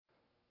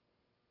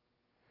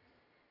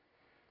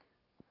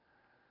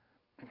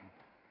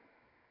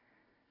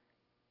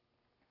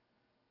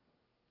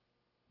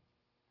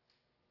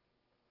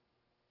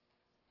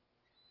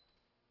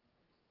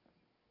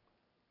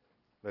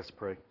Let's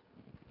pray.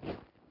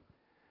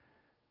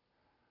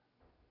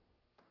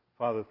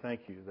 Father,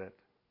 thank you that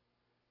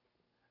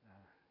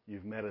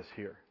you've met us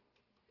here.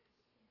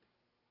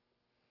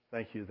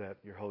 Thank you that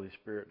your Holy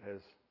Spirit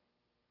has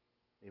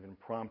even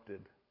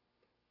prompted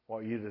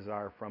what you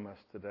desire from us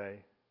today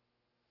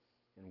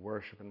in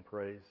worship and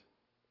praise.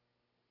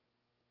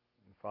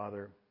 And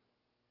Father,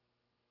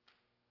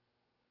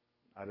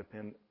 I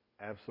depend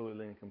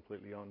absolutely and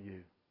completely on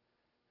you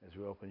as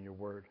we open your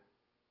word.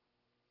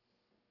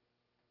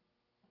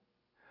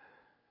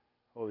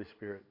 Holy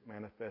Spirit,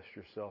 manifest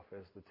yourself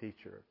as the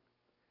teacher,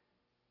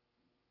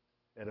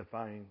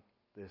 edifying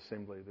the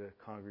assembly, the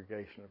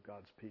congregation of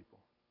God's people,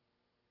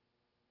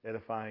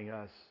 edifying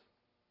us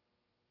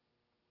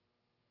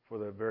for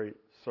the very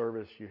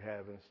service you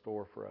have in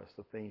store for us,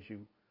 the things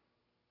you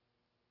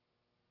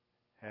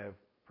have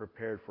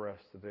prepared for us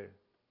to do.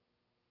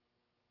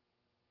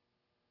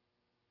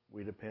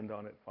 We depend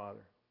on it,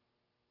 Father.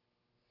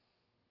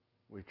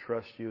 We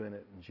trust you in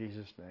it in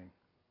Jesus' name.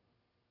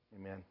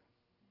 Amen.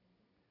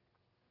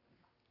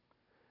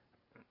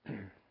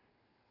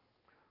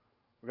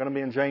 We're going to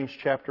be in James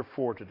chapter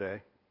 4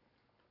 today.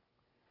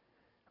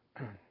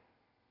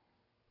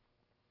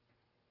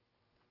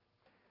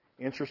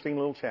 Interesting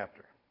little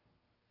chapter.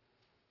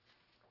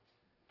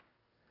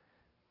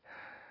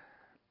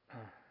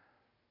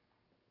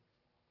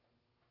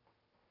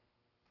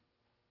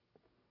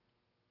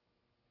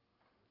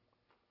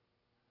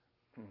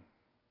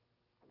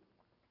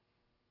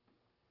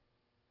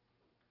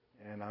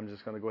 And I'm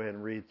just going to go ahead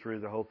and read through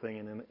the whole thing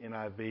in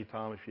NIV,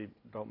 Tom, if you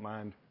don't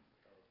mind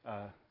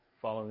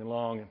following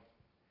along.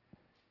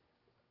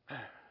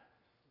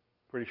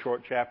 Pretty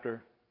short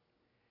chapter.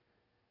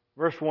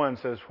 Verse 1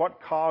 says,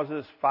 "What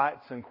causes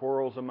fights and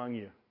quarrels among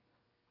you?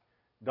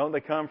 Don't they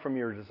come from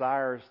your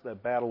desires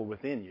that battle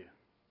within you?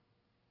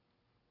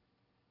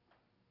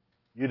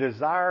 You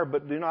desire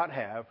but do not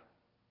have,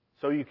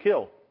 so you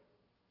kill.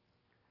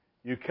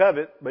 You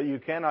covet but you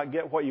cannot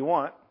get what you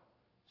want,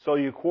 so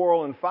you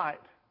quarrel and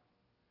fight.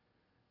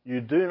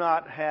 You do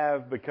not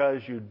have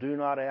because you do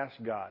not ask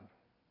God.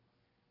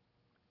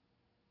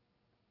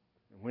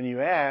 When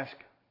you ask,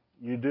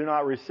 you do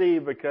not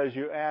receive because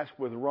you ask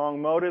with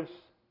wrong motives,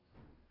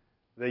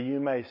 that you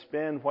may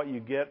spend what you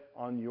get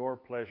on your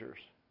pleasures.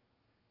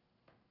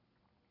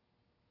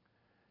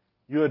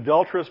 You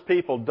adulterous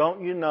people,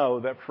 don't you know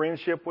that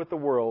friendship with the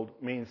world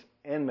means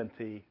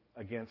enmity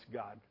against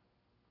God?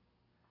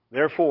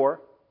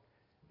 Therefore,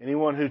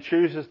 anyone who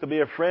chooses to be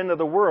a friend of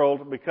the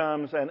world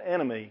becomes an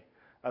enemy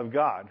of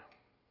God.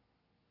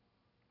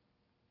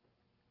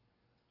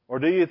 Or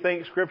do you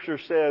think Scripture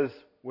says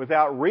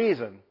without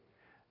reason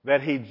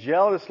that He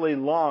jealously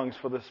longs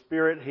for the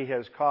Spirit He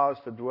has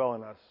caused to dwell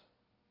in us?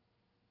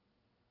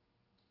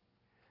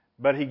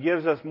 But He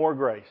gives us more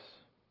grace.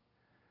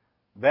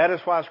 That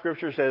is why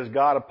Scripture says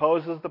God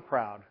opposes the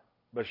proud,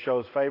 but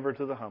shows favor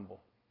to the humble.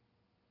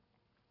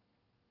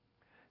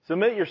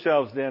 Submit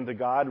yourselves then to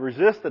God,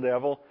 resist the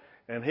devil,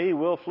 and he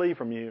will flee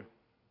from you.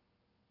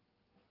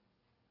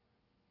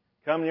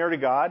 Come near to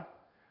God,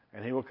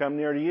 and He will come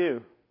near to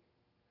you.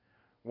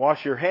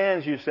 Wash your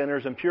hands, you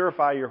sinners, and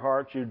purify your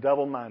hearts, you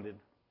double-minded.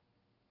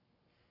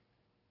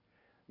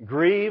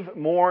 Grieve,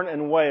 mourn,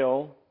 and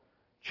wail.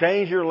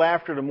 Change your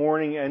laughter to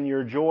mourning and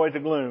your joy to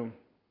gloom.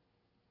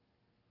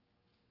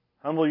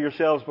 Humble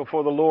yourselves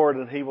before the Lord,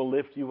 and He will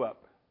lift you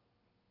up.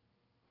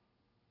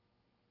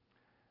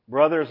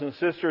 Brothers and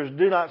sisters,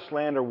 do not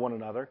slander one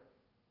another.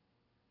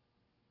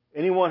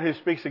 Anyone who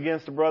speaks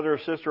against a brother or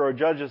sister or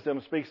judges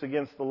them speaks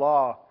against the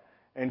law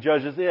and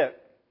judges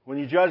it. When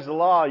you judge the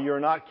law, you are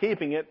not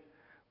keeping it,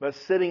 but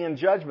sitting in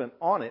judgment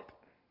on it.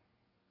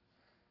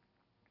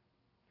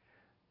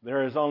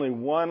 There is only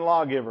one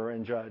lawgiver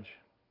and judge,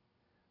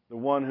 the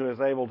one who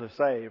is able to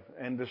save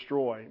and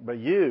destroy. But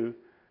you,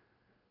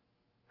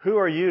 who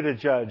are you to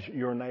judge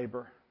your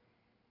neighbor?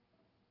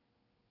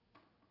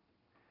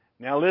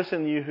 Now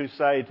listen, you who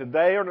say,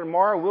 today or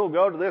tomorrow we'll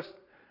go to this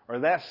or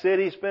that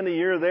city, spend a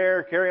year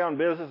there, carry on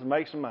business, and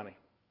make some money.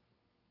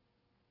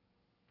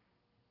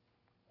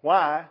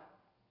 Why?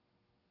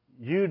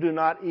 You do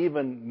not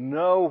even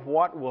know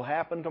what will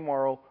happen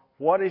tomorrow.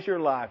 What is your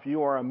life?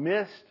 You are a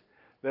mist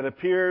that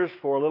appears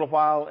for a little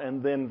while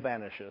and then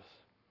vanishes.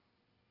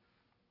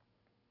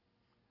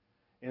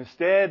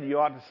 Instead, you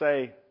ought to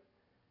say,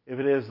 if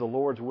it is the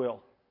Lord's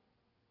will,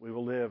 we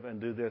will live and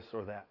do this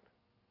or that.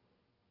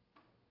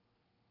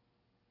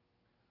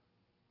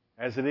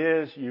 As it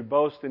is, you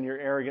boast in your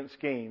arrogant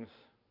schemes.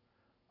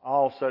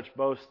 All such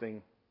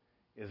boasting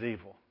is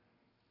evil.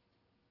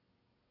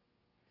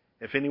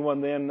 If anyone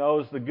then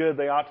knows the good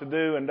they ought to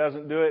do and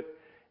doesn't do it,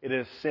 it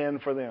is sin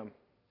for them.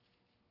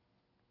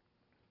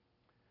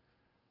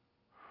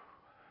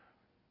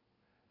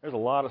 There's a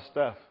lot of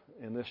stuff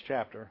in this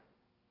chapter.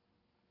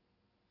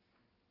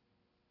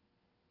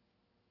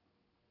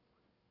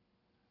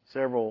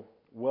 Several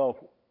well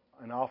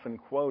and often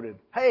quoted,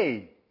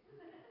 "Hey,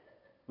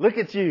 look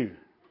at you."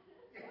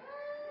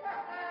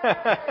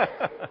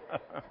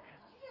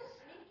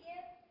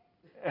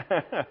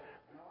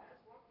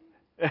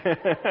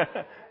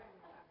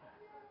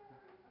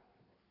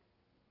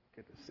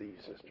 Good to see you,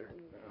 sister.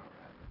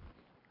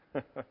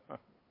 All right.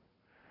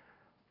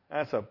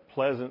 That's a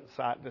pleasant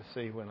sight to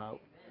see when I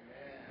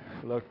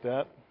looked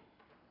up.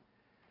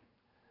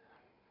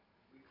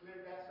 We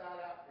cleared that side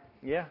out.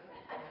 Yeah.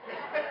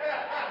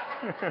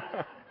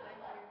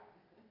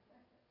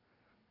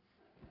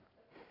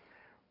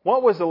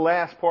 What was the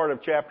last part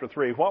of chapter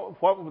 3?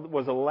 What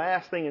was the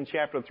last thing in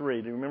chapter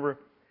 3? Do you remember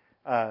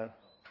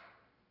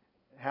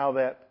how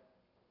that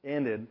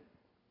ended?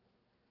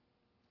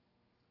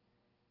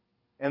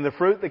 And the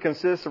fruit that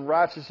consists of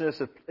righteousness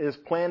is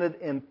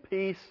planted in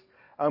peace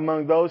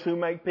among those who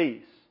make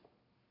peace.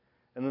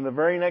 And then the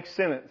very next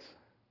sentence,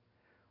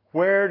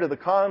 where do the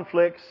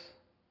conflicts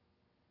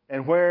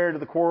and where do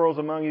the quarrels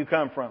among you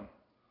come from?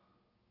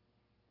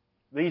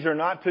 These are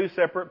not two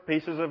separate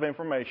pieces of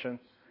information.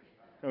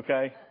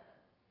 Okay?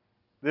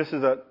 This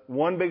is a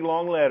one big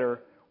long letter.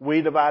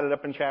 We divide it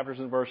up in chapters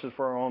and verses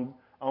for our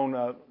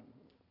own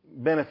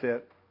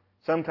benefit.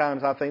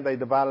 Sometimes I think they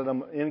divided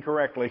them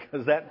incorrectly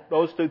because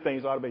those two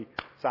things ought to be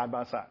side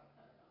by side.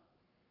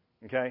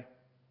 Okay?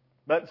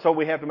 But so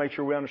we have to make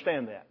sure we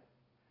understand that.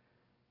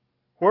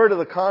 Where do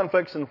the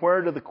conflicts and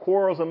where do the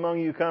quarrels among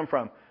you come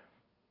from?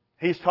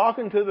 He's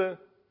talking to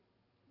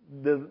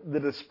the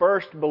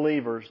dispersed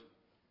believers,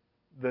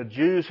 the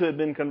Jews who had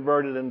been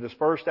converted and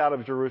dispersed out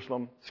of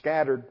Jerusalem,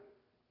 scattered.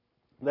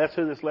 That's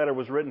who this letter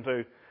was written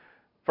to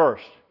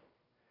first.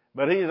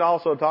 But he's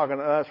also talking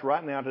to us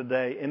right now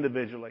today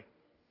individually,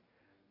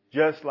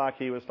 just like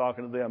he was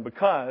talking to them,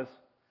 because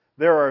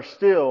there are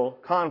still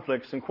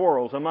conflicts and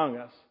quarrels among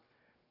us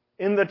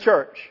in the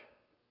church.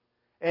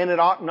 And it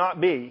ought not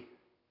be,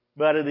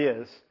 but it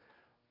is,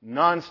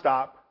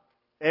 nonstop,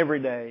 every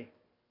day.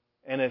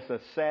 And it's a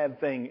sad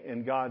thing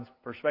in God's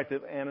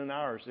perspective and in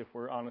ours if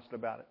we're honest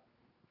about it.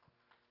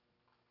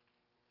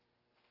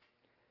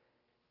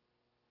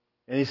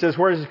 And he says,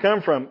 where does it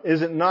come from?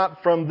 Is it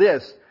not from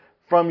this,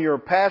 from your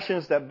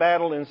passions that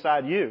battle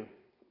inside you?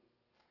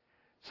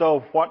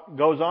 So what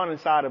goes on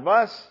inside of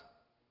us,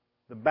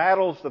 the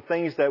battles, the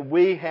things that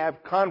we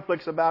have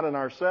conflicts about in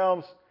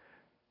ourselves,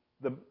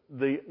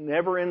 the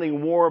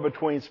never-ending war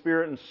between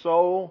spirit and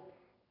soul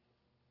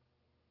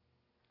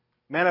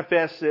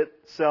manifests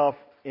itself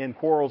in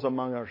quarrels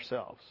among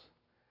ourselves.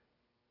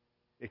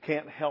 It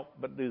can't help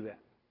but do that.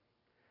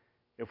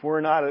 If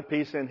we're not at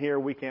peace in here,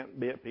 we can't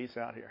be at peace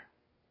out here.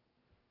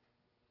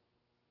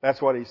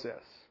 That's what he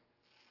says.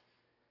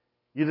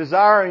 You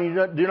desire and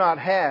you do not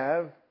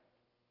have.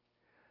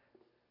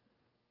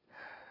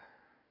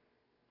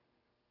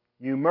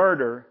 You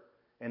murder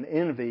and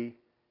envy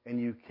and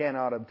you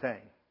cannot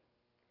obtain.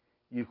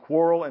 You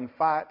quarrel and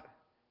fight.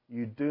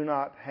 You do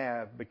not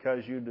have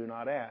because you do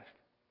not ask.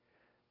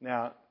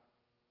 Now,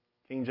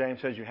 King James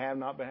says you have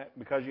not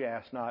because you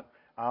ask not.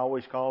 I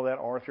always call that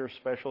Arthur's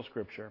special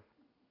scripture.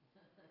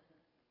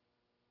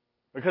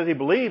 Because he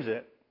believes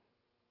it.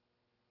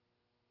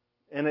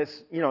 And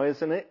it's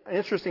an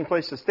interesting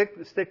place to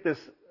stick this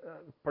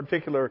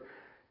particular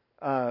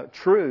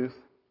truth.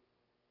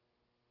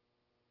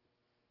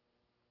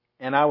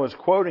 And I was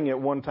quoting it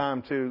one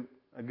time to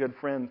a good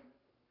friend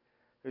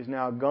who's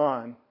now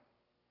gone.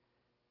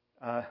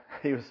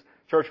 He was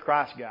a Church of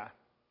Christ guy.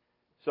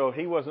 So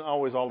he wasn't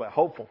always all that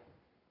hopeful.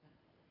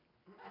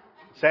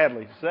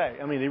 Sadly to say.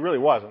 I mean, he really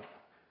wasn't.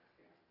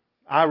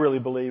 I really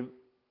believe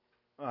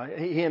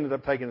he ended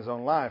up taking his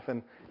own life.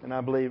 And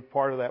I believe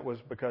part of that was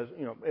because,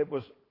 it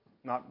was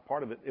not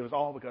part of it. It was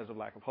all because of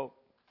lack of hope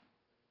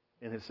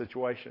in his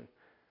situation.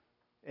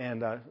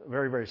 And a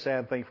very, very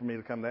sad thing for me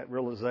to come to that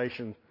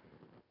realization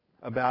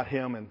about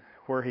him and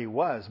where he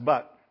was.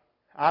 But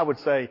I would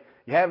say,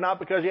 you have not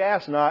because you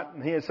ask not.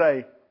 And he would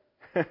say,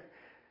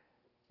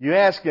 you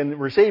ask and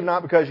receive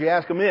not because you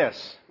ask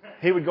amiss.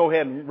 He would go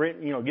ahead and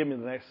give me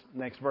the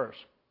next verse,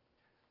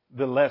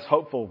 the less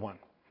hopeful one,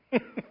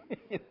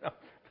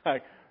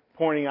 like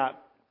pointing out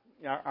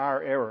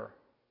our error.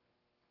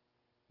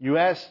 You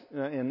ask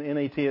in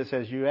NET it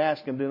says you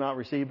ask and do not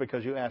receive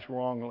because you ask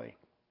wrongly,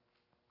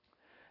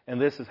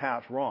 and this is how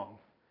it's wrong.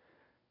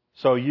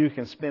 So you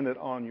can spend it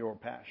on your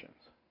passions.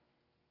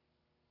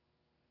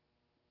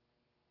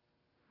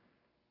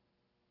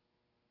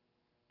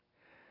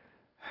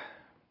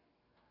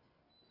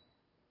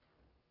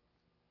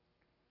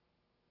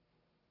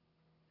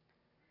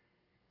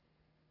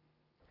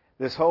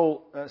 This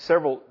whole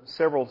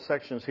several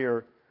sections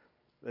here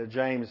that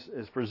James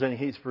is presenting,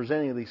 he's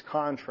presenting these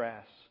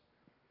contrasts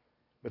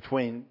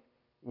between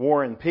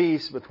war and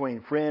peace,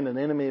 between friend and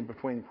enemy,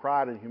 between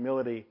pride and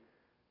humility.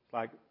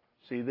 Like,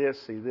 see this,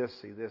 see this,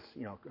 see this.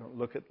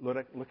 Look at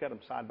them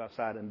side by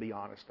side and be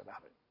honest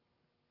about it.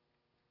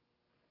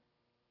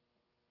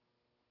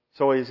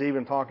 So he's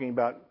even talking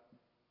about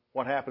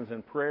what happens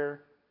in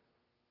prayer.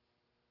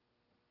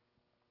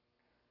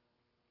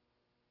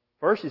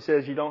 First he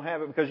says you don't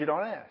have it because you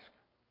don't ask.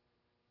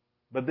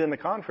 But then the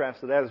contrast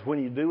to that is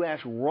when you do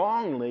ask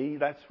wrongly,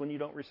 that's when you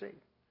don't receive.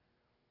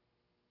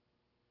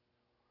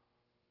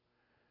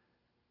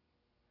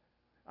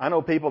 I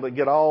know people that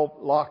get all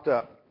locked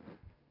up.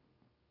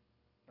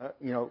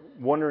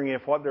 wondering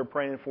if what they're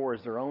praying for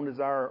is their own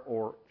desire,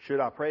 or should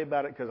I pray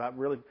about it because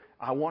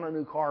I want a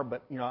new car,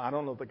 but I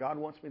don't know that God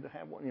wants me to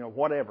have one.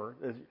 Whatever.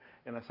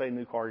 And I say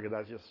new car because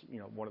that's just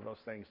one of those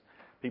things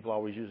people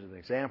always use as an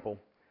example,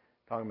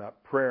 talking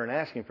about prayer and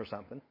asking for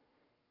something.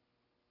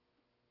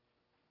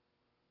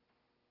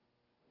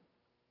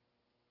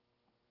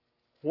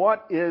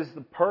 What is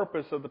the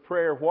purpose of the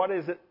prayer? What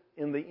is it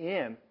in the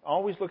end?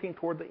 Always looking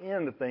toward the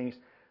end of things.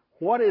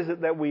 What is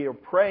it that we are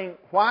praying?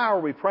 Why are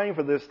we praying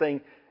for this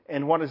thing?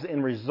 And what is the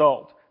end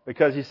result?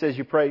 Because he says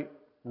you pray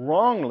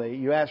wrongly,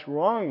 you ask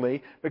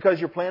wrongly, because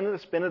you're planning to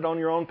spend it on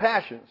your own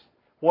passions.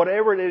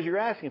 Whatever it is you're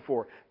asking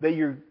for,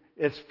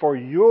 it's for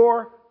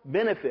your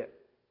benefit.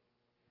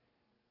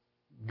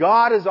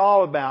 God is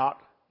all about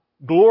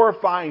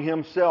glorifying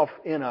Himself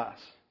in us,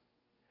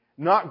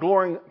 not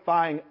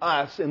glorifying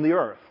us in the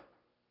earth.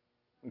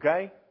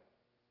 Okay?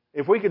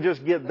 If we could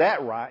just get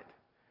that right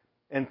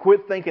and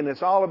quit thinking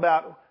it's all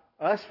about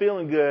us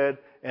feeling good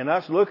and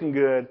us looking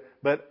good,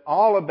 but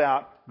all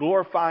about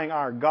glorifying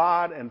our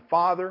God and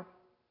Father,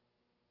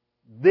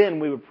 then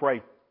we would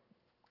pray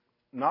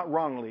not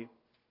wrongly,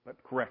 but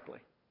correctly,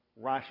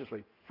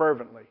 righteously,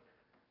 fervently.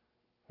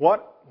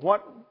 What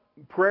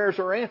prayers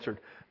are answered?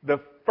 The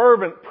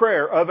fervent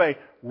prayer of a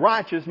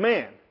righteous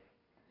man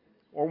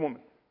or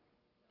woman.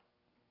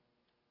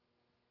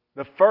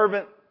 The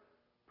fervent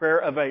prayer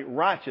of a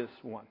righteous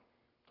one.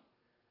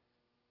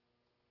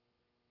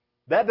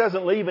 That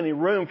doesn't leave any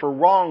room for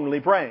wrongly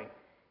praying.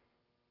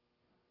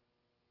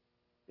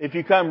 If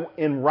you come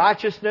in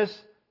righteousness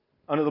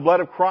under the blood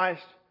of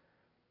Christ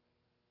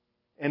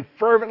and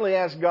fervently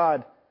ask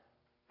God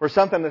for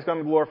something that's going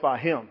to glorify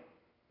Him,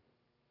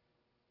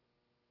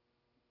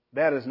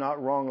 that is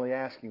not wrongly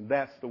asking.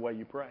 That's the way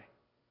you pray.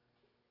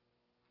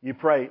 You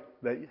pray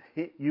that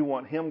you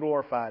want Him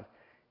glorified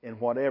in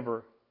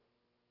whatever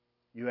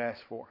you ask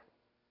for.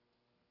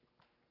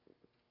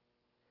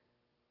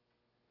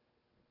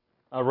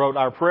 I wrote,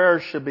 our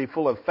prayers should be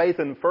full of faith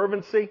and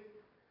fervency,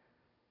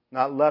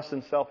 not lust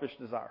and selfish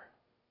desire.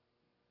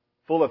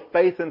 Full of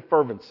faith and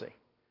fervency.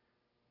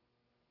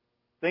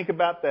 Think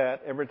about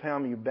that every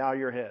time you bow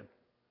your head.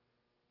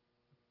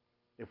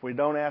 If we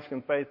don't ask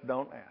in faith,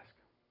 don't ask.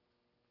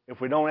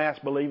 If we don't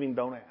ask believing,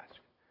 don't ask.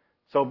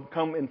 So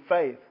come in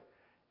faith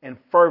and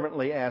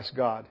fervently ask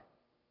God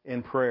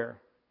in prayer.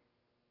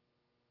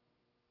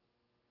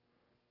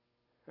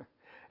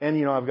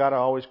 And, I've got to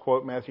always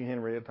quote Matthew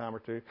Henry a time or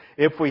two.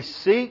 If we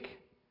seek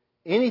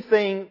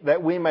anything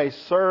that we may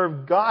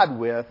serve God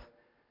with,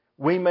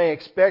 we may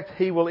expect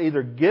He will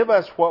either give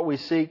us what we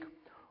seek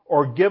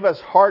or give us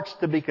hearts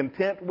to be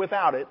content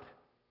without it.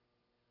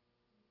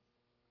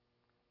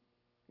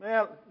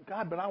 Well,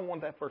 God, but I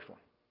want that first one.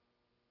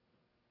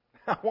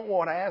 I want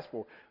what I asked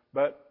for.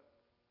 But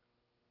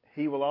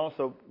He will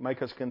also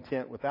make us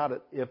content without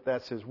it if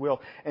that's His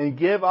will. And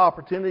give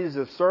opportunities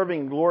of serving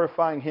and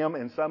glorifying Him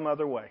in some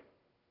other way.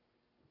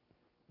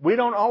 We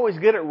don't always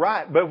get it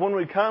right, but when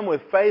we come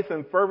with faith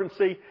and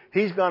fervency,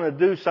 He's going to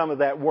do some of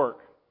that work.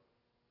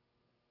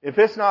 If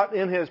it's not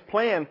in His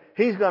plan,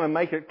 He's going to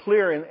make it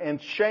clear and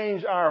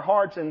change our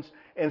hearts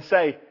and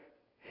say,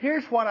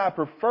 here's what I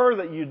prefer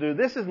that you do.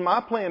 This is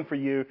my plan for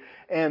you,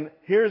 and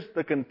here's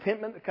the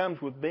contentment that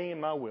comes with being in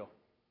my will.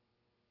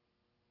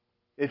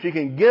 If you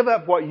can give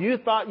up what you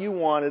thought you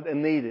wanted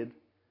and needed,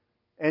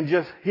 and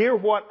just hear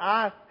what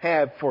I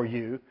have for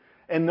you,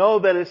 and know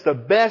that it's the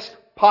best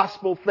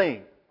possible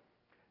thing.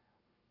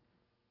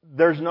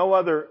 There's no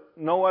other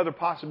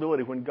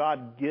possibility when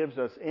God gives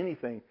us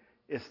anything.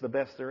 It's the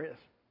best there is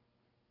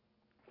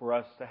for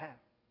us to have.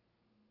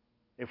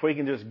 If we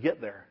can just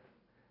get there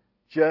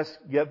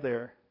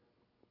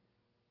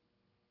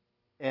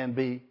and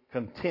be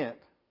content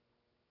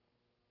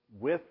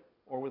with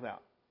or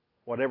without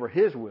whatever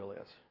His will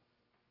is.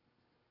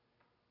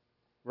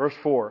 Verse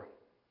 4,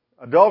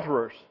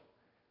 adulterers.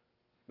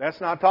 That's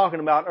not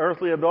talking about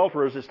earthly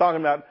adulterers. It's talking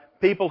about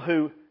people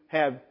who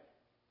have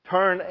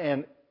turned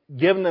and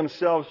given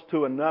themselves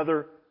to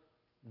another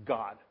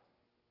God.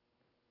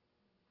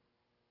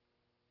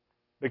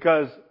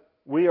 Because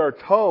we are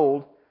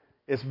told,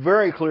 it's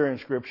very clear in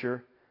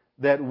Scripture,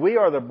 that we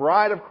are the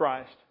bride of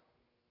Christ.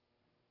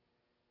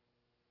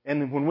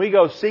 And when we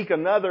go seek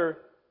another,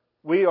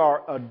 we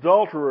are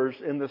adulterers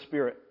in the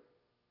Spirit.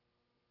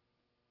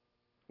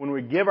 When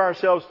we give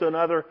ourselves to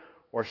another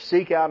or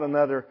seek out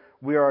another,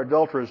 we are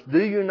adulterers.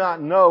 Do you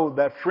not know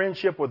that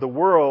friendship with the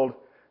world,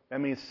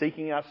 that means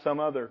seeking out some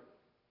other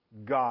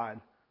God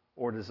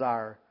or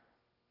desire,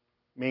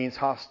 means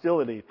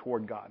hostility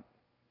toward God?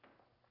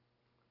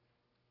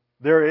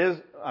 There is,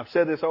 I've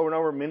said this over and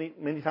over,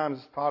 many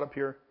times taught up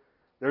here,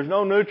 there's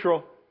no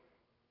neutral.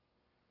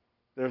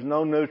 There's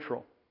no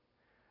neutral.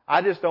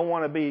 I just don't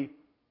want to be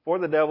for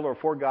the devil or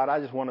for God. I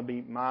just want to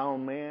be my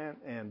own man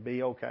and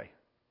be okay.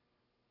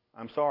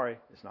 I'm sorry,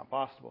 it's not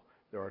possible.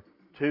 There are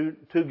two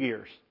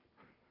gears,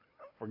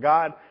 for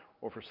God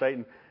or for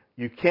Satan.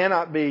 You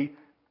cannot be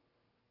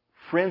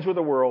friends with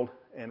the world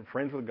and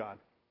friends with God.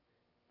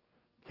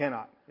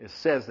 Cannot. It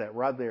says that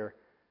right there.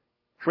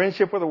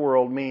 Friendship with the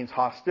world means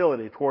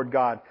hostility toward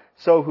God.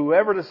 So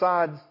whoever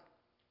decides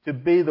to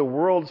be the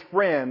world's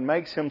friend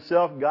makes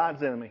himself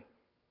God's enemy.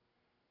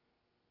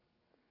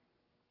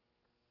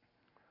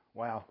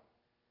 Wow.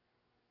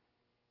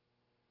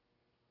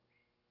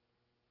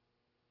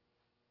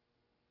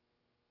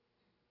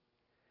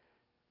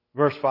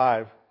 Verse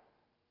 5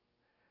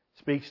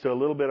 speaks to a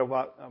little bit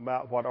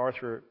about what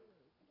Arthur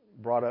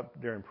brought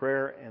up during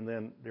prayer and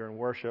then during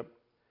worship.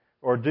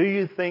 Or do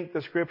you think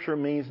the Scripture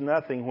means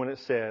nothing when it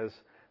says,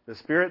 the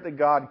Spirit that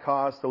God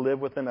caused to live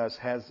within us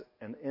has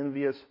an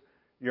envious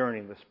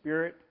yearning? The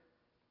Spirit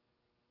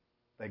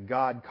that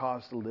God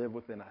caused to live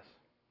within us.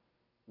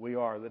 We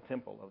are the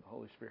temple of the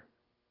Holy Spirit.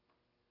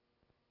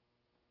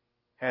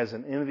 Has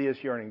an envious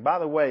yearning. By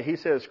the way, he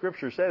says,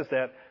 Scripture says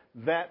that.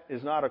 That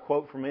is not a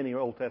quote from any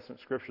Old Testament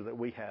Scripture that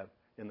we have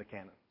in the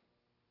canon.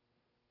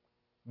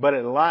 But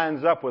it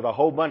lines up with a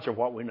whole bunch of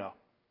what we know.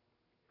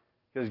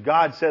 Because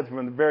God said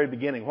from the very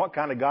beginning, what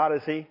kind of God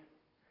is He?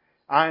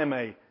 I am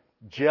a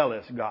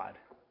jealous God.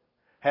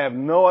 Have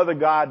no other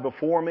God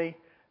before me.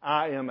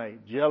 I am a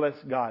jealous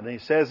God. And He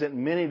says it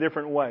in many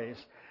different ways.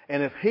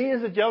 And if He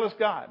is a jealous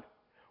God,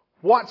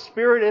 what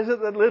Spirit is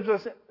it that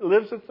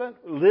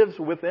lives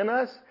within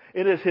us?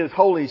 It is His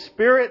Holy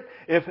Spirit.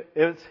 If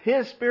it's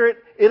His Spirit,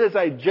 it is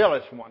a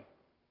jealous one.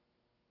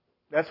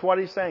 That's what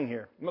He's saying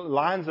here. It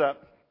lines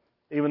up,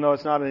 even though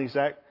it's not an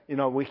exact,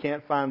 we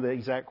can't find the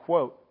exact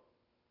quote.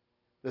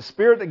 The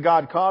Spirit that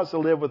God caused to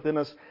live within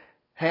us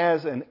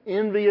has an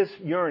envious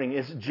yearning.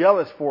 It's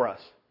jealous for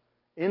us.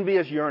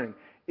 Envious yearning.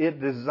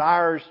 It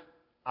desires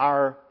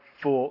our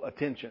full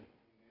attention.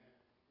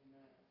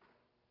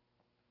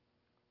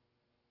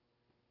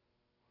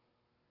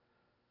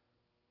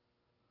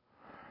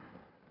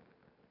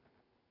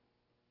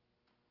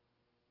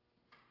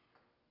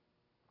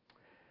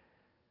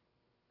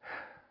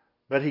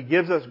 But He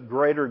gives us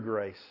greater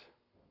grace.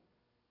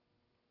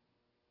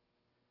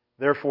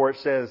 Therefore it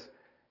says,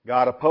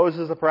 God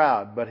opposes the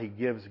proud, but He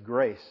gives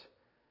grace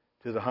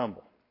to the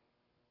humble.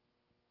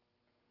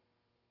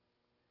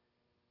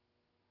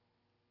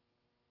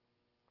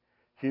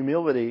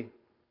 Humility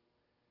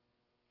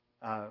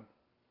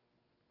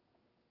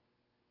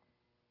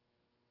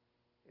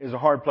is a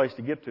hard place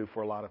to get to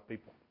for a lot of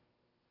people.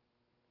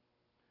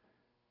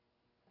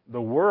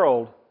 The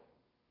world,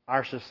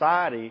 our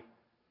society,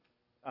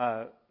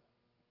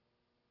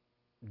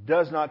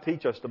 does not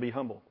teach us to be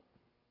humble.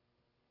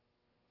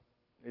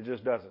 It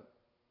just doesn't.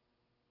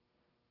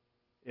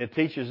 It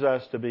teaches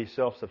us to be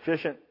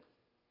self-sufficient.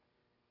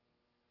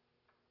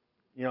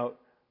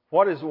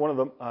 What is one of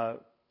the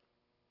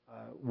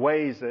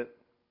ways that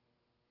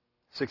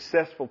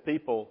successful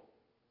people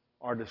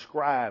are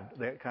described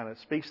that kind of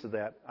speaks to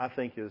that, I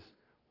think, is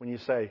when you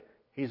say,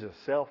 he's a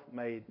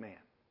self-made man.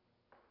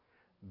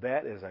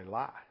 That is a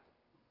lie.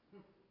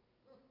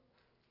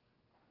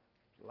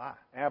 Lie.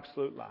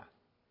 Absolute lie.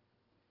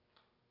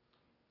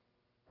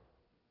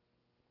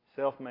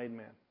 Self-made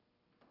man.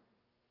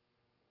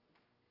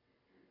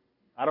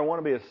 I don't want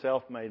to be a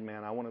self-made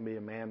man. I want to be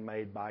a man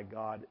made by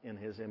God in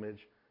His image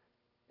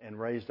and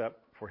raised up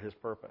for His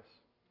purpose.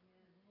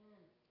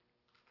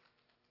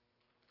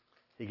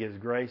 He gives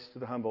grace to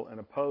the humble and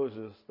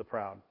opposes the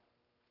proud.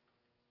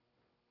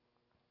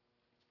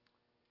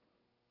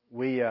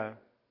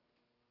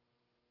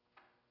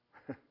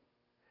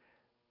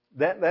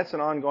 That's an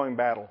ongoing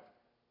battle.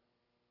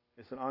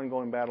 It's an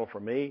ongoing battle for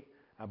me.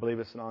 I believe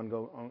it's an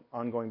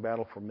ongoing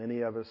battle for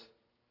many of us.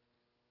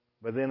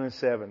 But then in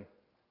 7,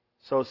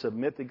 so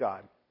submit to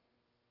God.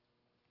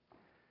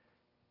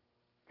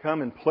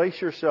 Come and place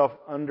yourself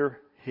under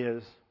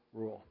His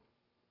rule.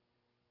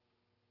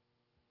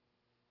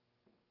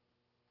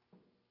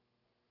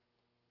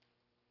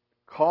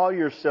 Call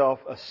yourself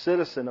a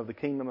citizen of the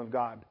kingdom of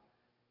God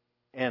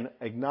and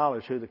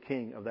acknowledge who the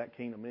king of that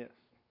kingdom is.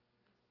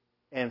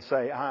 And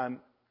say, I'm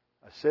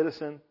a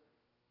citizen,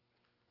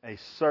 a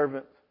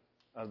servant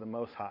of the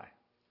Most High.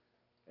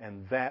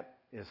 And that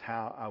is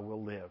how I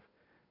will live.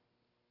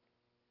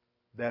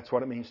 That's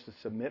what it means to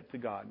submit to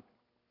God.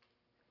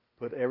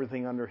 Put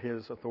everything under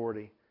His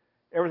authority.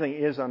 Everything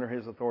is under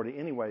His authority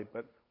anyway,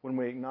 but when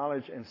we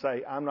acknowledge and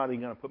say, I'm not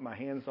even going to put my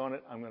hands on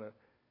it, I'm going to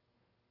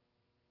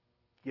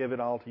give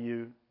it all to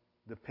You,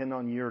 depend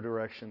on Your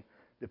direction,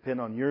 depend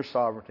on Your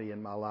sovereignty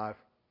in my life.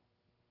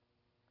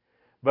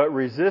 But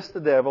resist the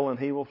devil and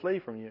he will flee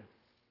from you.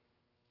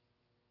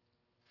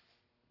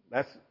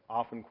 That's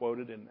often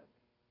quoted, isn't it?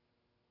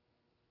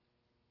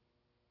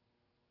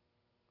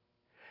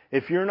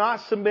 If you're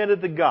not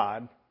submitted to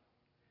God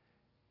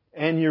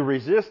and you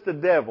resist the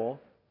devil,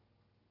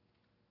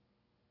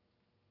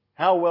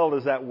 how well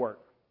does that work?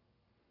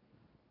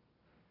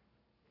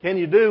 Can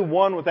you do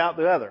one without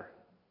the other?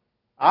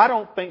 I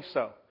don't think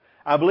so.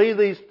 I believe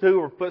these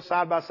two are put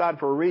side by side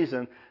for a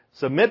reason.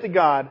 Submit to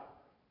God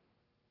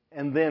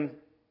and then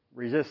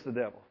resist the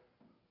devil.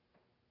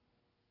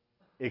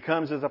 It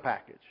comes as a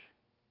package.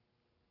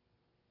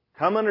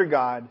 Come under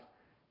God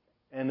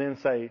and then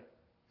say,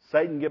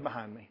 Satan, get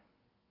behind me.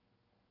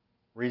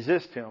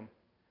 Resist him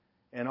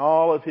and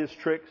all of his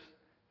tricks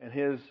and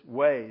his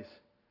ways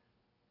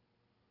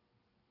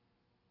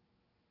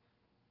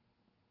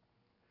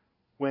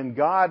when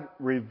God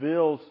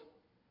reveals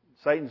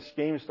Satan's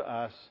schemes to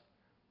us,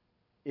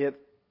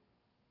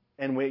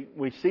 and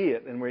we see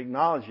it and we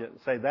acknowledge it and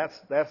say that's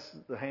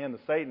the hand of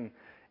Satan,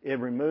 it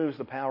removes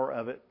the power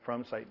of it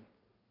from Satan.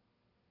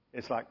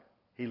 It's like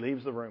he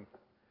leaves the room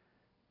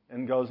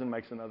and goes and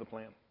makes another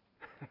plan.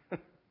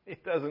 He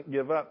doesn't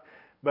give up.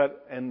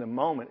 But in the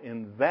moment,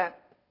 in that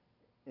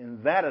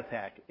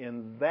attack,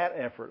 in that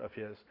effort of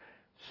his,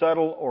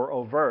 subtle or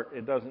overt,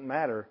 it doesn't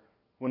matter,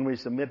 when we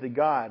submit to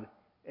God,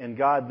 and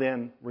God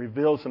then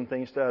reveals some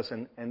things to us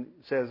and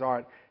says, all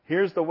right,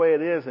 here's the way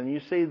it is, and you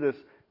see this,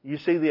 you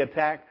see the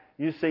attack,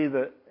 you see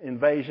the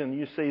invasion,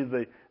 you see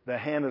the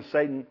hand of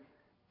Satan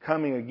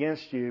coming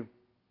against you.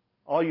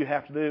 All you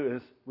have to do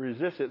is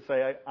resist it,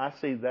 say, I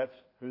see that's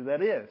who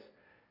that is.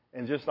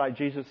 And just like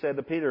Jesus said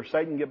to Peter, if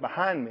Satan get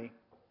behind me,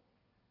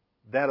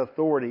 that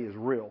authority is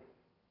real.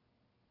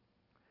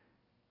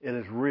 It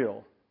is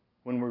real.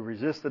 When we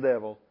resist the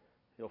devil,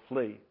 he'll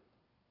flee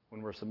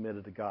when we're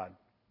submitted to God.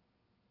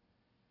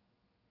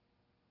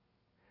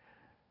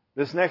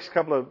 This next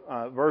couple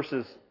of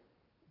verses,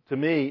 to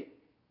me,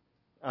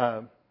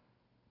 let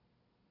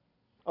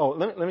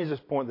me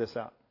just point this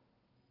out.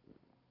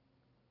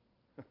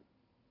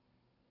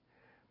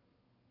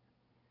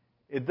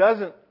 It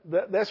doesn't,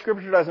 that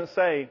scripture doesn't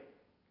say,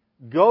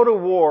 go to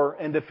war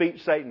and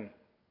defeat Satan.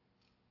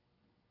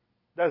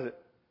 Does it?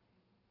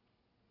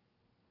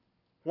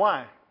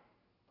 Why?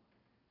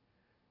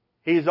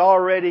 He's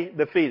already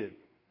defeated.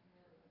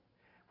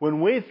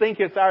 When we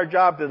think it's our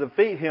job to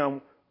defeat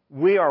him,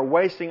 we are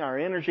wasting our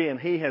energy, and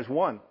he has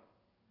won.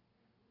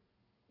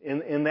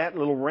 In that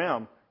little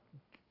realm,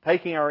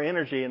 taking our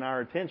energy and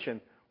our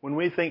attention, when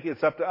we think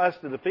it's up to us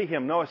to defeat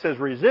him. No, it says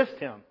resist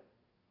him.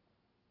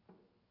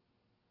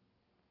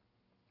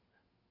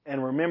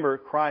 And remember,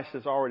 Christ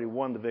has already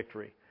won the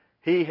victory.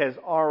 He has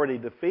already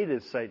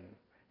defeated Satan.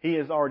 He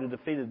has already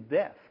defeated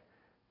death.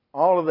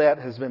 All of that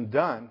has been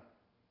done.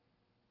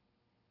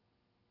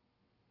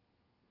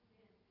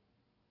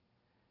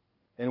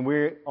 And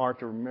we are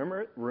to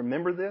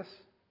remember this,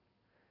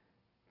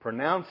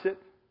 pronounce it,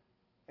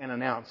 and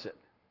announce it.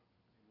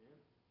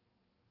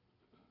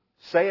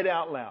 Say it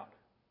out loud.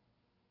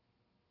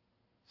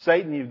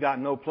 Satan, you've got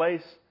no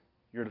place.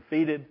 You're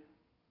defeated.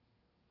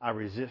 I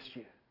resist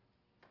you.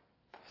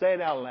 Say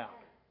it out loud.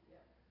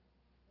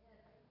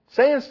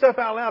 Saying stuff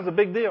out loud is a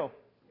big deal.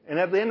 And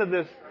at the end of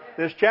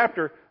this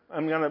chapter,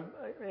 I'm going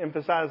to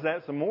emphasize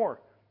that some more.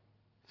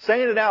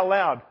 Saying it out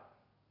loud.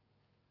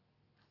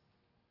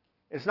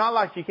 It's not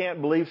like you can't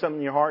believe something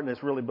in your heart and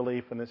it's really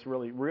belief and it's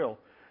really real.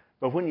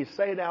 But when you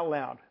say it out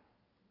loud,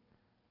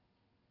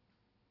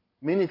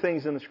 many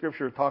things in the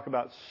Scripture talk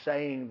about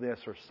saying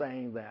this or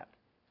saying that.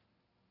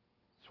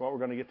 That's what we're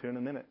going to get to in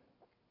a minute.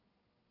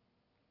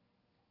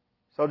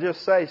 So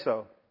just say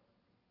so.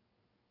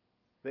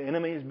 The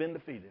enemy has been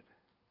defeated.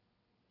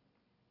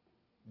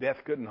 Death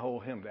couldn't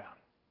hold him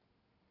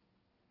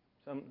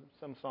down.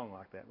 Some song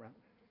like that, right?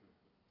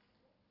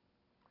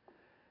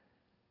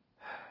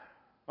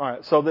 All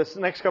right, so this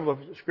next couple of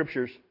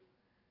scriptures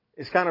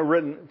is kind of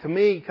written, to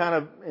me, kind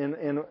of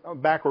in a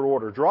backward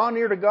order. Draw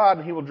near to God,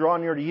 and He will draw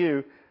near to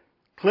you.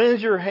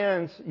 Cleanse your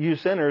hands, you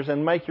sinners,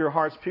 and make your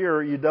hearts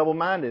pure, you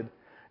double-minded.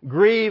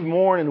 Grieve,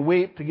 mourn, and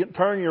weep, to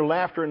turn your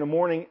laughter into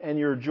mourning and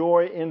your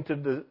joy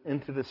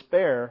into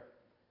despair.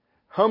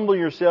 Humble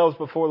yourselves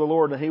before the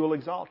Lord, and He will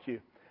exalt you.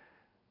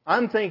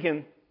 I'm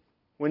thinking,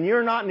 when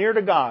you're not near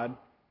to God,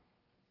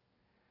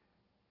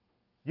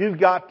 you've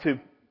got to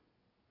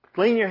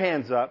clean your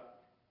hands up,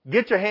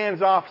 get your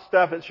hands off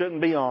stuff it shouldn't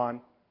be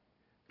on,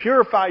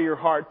 purify your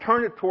heart,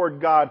 turn it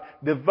toward God,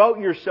 devote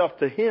yourself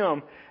to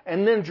Him,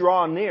 and then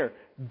draw near.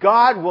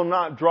 God will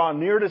not draw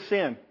near to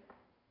sin.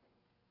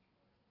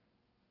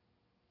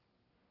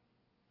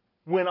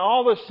 When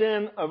all the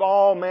sin of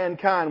all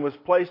mankind was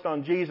placed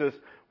on Jesus,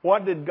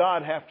 what did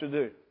God have to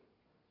do?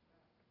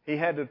 He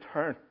had to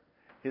turn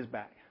His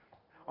back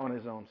on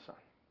His own Son.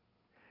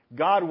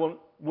 God will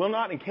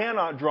not and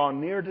cannot draw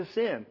near to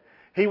sin.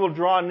 He will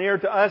draw near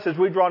to us as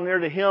we draw near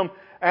to Him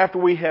after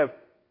we have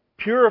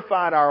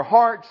purified our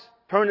hearts,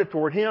 turned it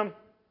toward Him,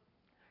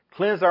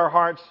 cleansed our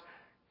hearts,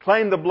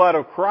 claimed the blood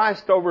of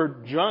Christ over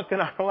junk in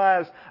our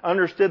lives,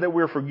 understood that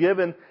we're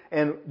forgiven,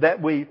 and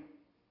that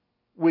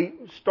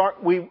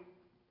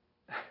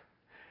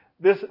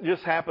this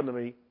just happened to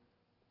me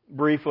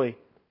briefly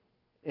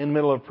in the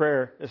middle of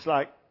prayer. It's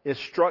like it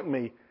struck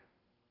me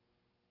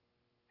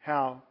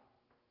how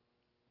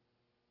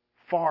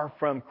far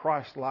from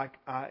Christ-like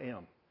I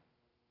am.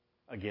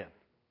 Again.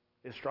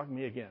 It struck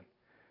me again.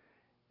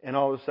 And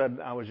all of a sudden,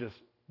 I was just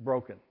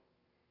broken.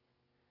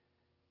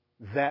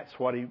 That's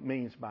what He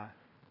means by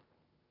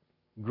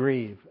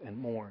grieve and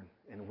mourn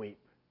and weep.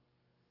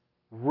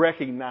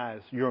 Recognize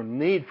your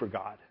need for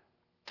God.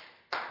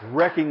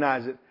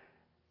 Recognize it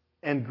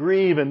and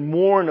grieve and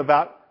mourn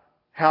about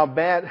how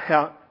bad,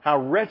 how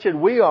wretched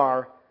we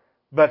are,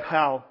 but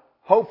how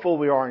hopeful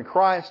we are in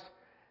Christ.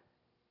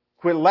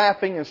 Quit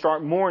laughing and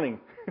start mourning.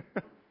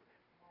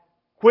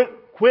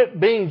 Quit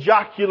being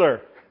jocular.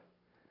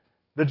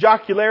 The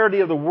jocularity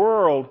of the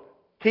world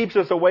keeps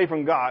us away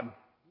from God.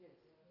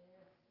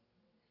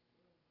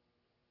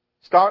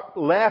 Stop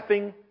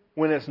laughing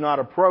when it's not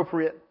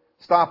appropriate.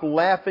 Stop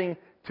laughing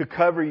to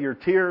cover your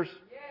tears.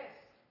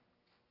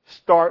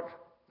 Start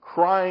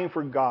crying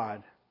for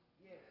God.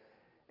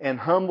 And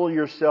humble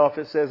yourself,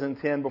 it says in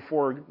 10,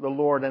 before the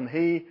Lord, and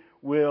He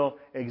will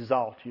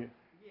exalt you.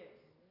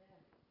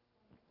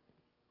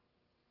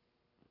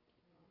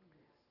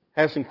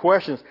 Have some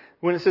questions.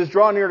 When it says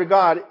draw near to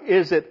God,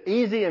 is it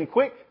easy and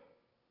quick?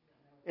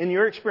 In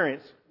your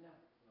experience?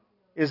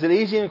 Is it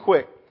easy and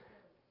quick?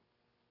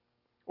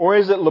 Or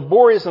is it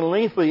laborious and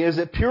lengthy? Is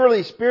it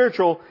purely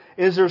spiritual?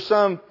 Is there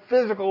some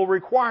physical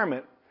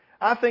requirement?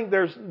 I think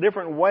there's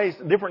different ways,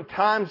 different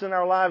times in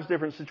our lives,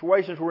 different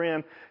situations we're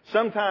in.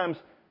 Sometimes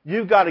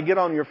you've got to get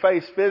on your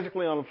face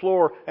physically on the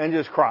floor and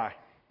just cry.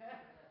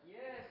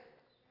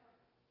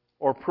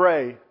 Or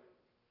pray,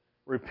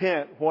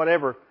 repent,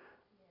 whatever.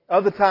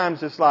 Other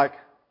times it's like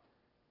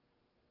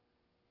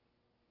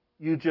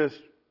you just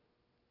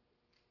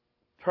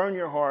turn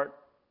your heart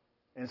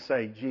and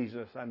say,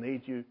 Jesus, I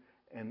need you,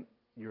 and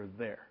you're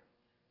there.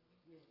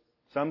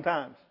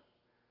 Sometimes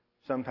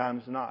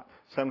not.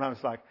 Sometimes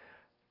it's like,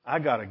 I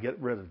got to get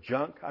rid of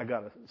junk. I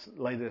got to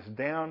lay this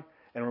down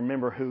and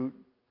remember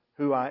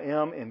who I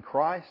am in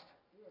Christ.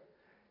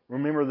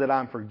 Remember that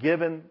I'm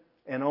forgiven,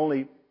 and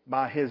only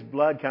by His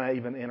blood can I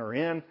even enter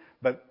in,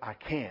 but I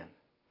can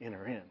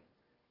enter in.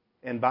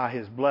 And by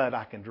His blood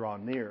I can draw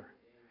near.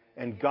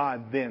 And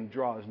God then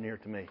draws near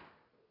to me.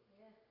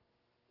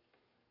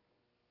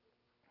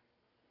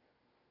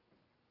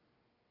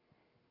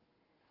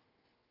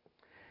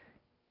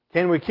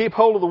 Can we keep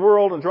hold of the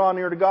world and draw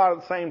near to God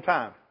at the same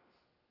time?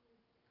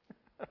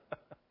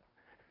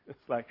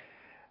 It's like,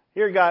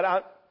 here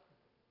God,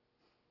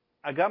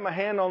 I got my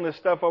hand on this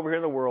stuff over here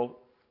in the world,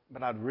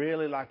 but I'd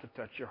really like to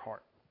touch your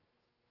heart.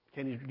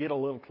 Can you get a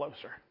little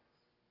closer?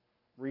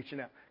 Reaching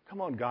out.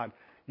 Come on, God.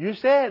 You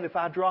said if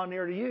I draw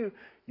near to you,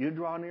 you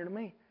draw near to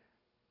me.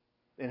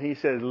 And He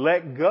says,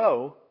 let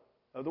go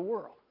of the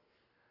world.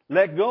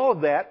 Let go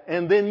of that,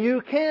 and then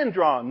you can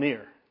draw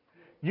near.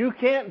 You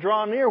can't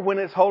draw near when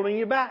it's holding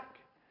you back.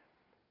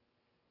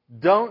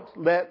 Don't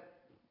let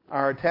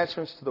our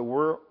attachments to the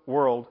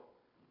world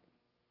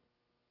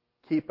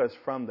keep us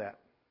from that.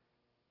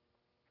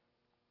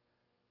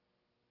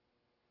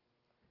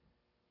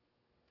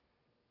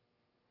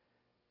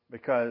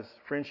 Because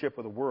friendship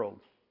with the world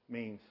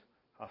means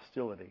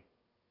hostility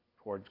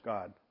towards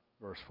God.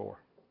 Verse 4.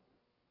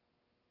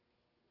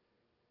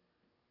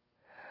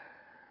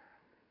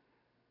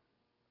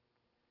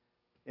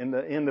 In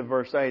the end of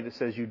verse 8 it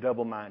says, you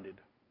double-minded.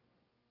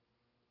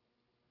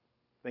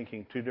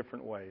 Thinking two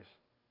different ways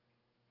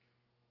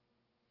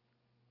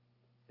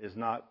is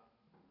not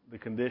the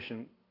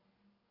condition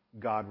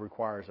God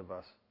requires of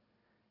us.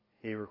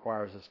 He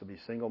requires us to be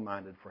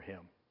single-minded for Him.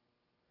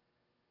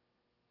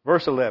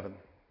 Verse 11.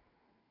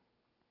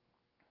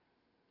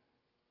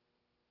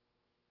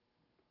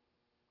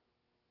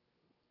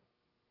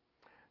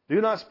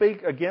 Do not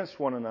speak against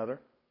one another.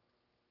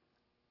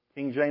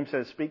 King James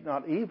says, speak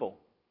not evil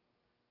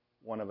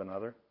one of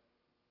another,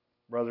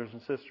 brothers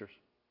and sisters.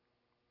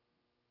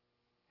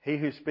 He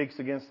who speaks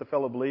against a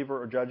fellow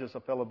believer or judges a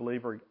fellow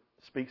believer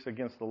speaks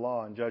against the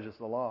law and judges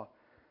the law.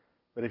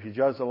 But if you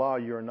judge the law,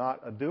 you are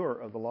not a doer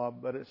of the law,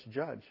 but its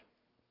judge.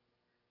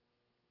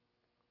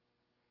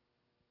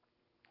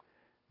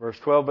 Verse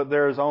 12, but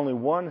there is only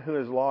one who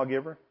is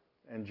lawgiver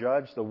and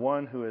judge, the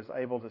one who is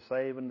able to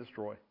save and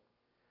destroy.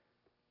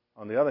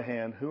 On the other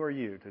hand, who are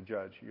you to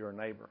judge your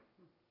neighbor?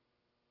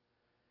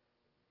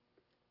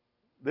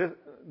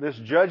 This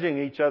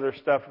judging each other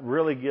stuff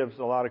really gives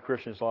a lot of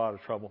Christians a lot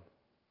of trouble.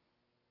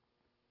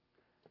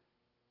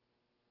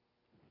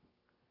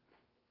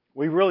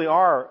 We really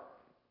are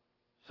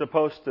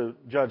supposed to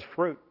judge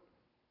fruit.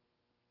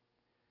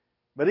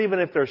 But even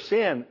if there's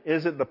sin,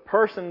 is it the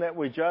person that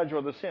we judge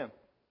or the sin?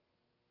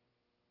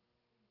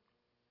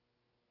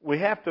 We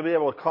have to be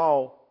able to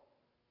call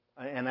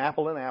an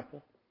apple an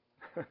apple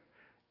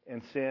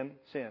and sin,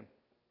 sin.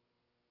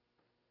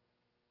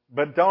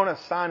 But don't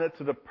assign it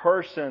to the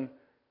person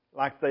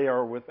like they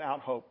are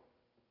without hope.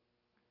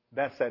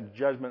 That's that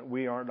judgment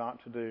we are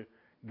not to do.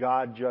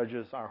 God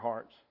judges our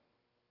hearts.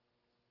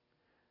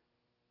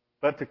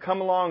 But to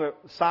come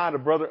alongside a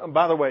brother,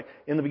 by the way,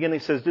 in the beginning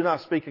it says, do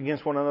not speak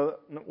against one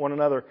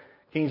another.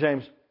 King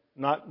James,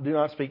 do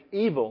not speak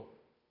evil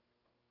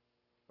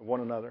of one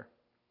another.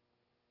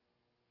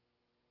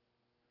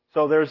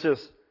 So there's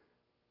this,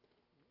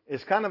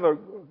 it's kind of a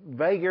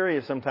vague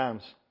area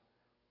sometimes.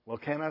 Well,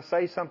 can I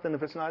say something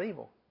if it's not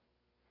evil?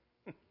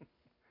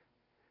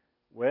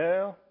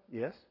 Well,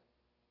 yes,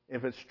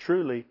 if it's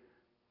truly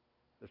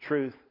the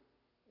truth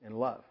in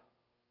love.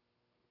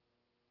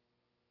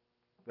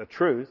 The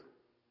truth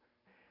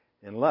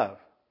in love.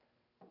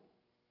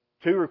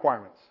 Two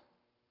requirements.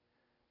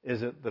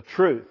 Is it the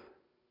truth?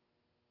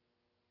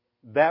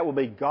 That will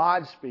be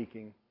God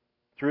speaking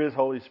through His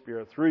Holy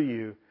Spirit, through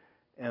you,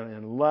 and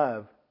in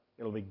love,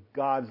 it'll be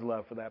God's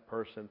love for that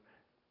person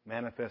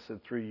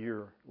manifested through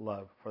your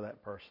love for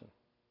that person.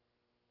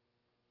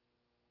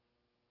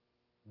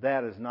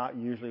 That is not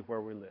usually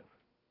where we live.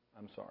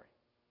 I'm sorry.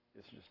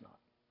 It's just not.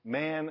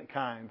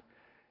 Mankind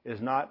is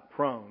not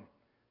prone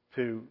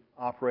to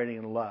operating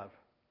in love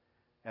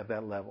at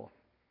that level.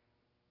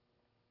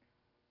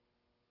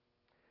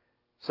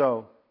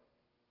 So,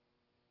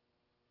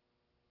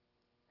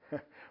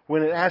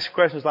 when it asks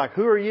questions like,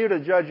 who are you to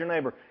judge your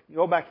neighbor? You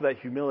go back to that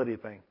humility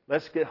thing.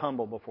 Let's get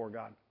humble before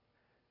God.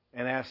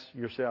 And ask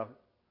yourself,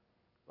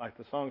 like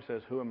the song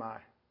says, who am I?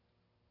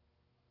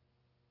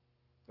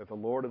 That the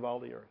Lord of all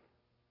the earth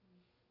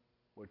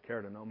would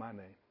care to know my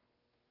name.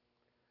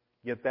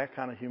 Get that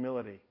kind of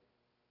humility.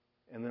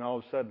 And then all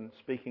of a sudden,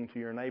 speaking to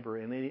your neighbor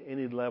in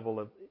any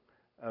level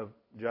of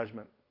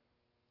judgment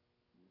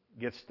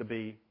gets to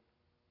be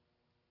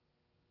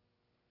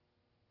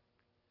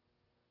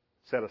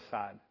set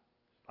aside.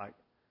 Like,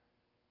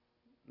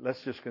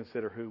 let's just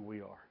consider who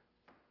we are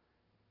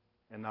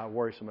and not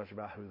worry so much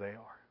about who they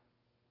are.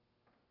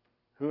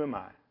 Who am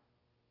I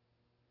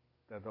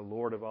that the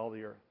Lord of all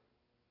the earth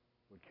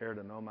would care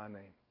to know my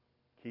name?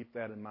 Keep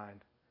that in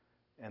mind,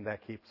 and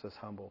that keeps us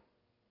humble.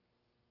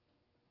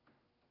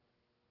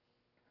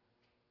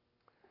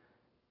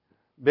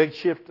 Big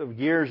shift of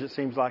gears, it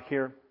seems like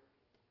here.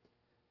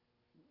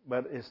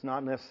 But it's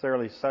not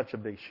necessarily such a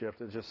big shift.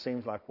 It just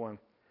seems like one.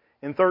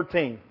 In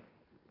 13,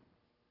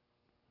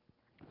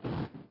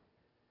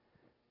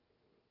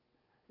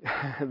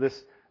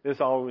 this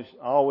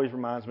always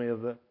reminds me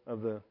of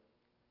the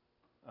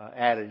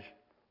adage,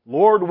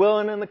 Lord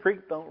willing and the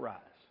creek don't rise.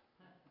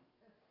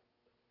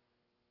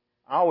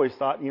 I always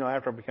thought,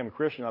 after I became a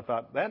Christian, I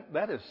thought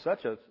that is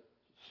such a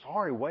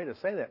sorry way to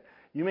say that.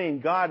 You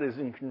mean God is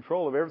in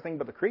control of everything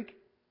but the creek?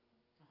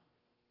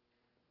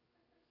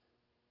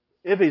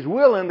 If He's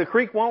willing, the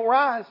creek won't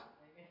rise.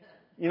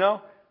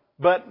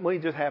 But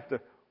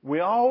we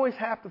always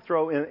have to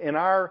throw in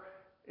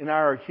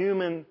our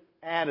human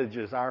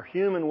adages, our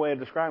human way of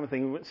describing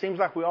things, it seems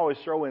like we always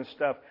throw in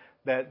stuff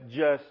that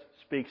just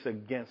speaks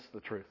against the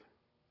truth.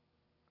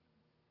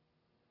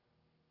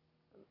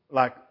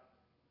 Like,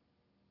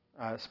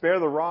 spare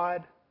the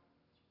rod,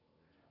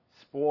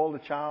 spoil the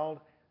child.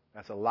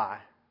 That's a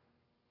lie.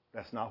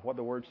 That's not what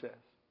the Word says.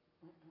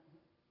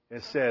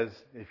 It says,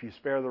 if you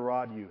spare the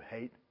rod, you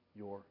hate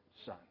your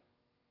son.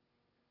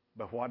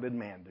 But what did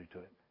man do to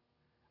it?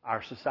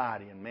 Our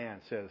society and man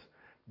says,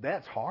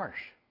 that's harsh.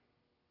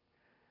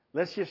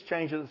 Let's just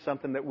change it to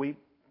something that we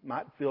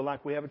might feel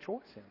like we have a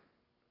choice in.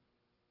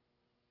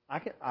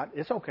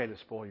 It's okay to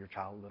spoil your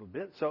child a little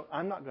bit, so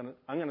I'm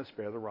going to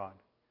spare the rod.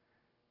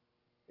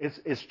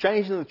 It's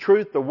changing the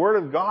truth, the Word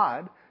of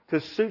God,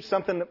 to suit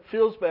something that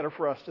feels better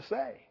for us to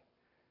say.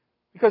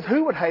 Because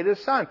who would hate his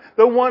son?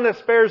 The one that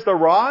spares the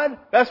rod?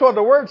 That's what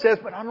the Word says,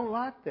 but I don't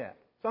like that.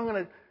 So I'm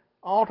going to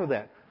alter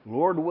that.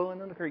 Lord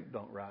willing and the creek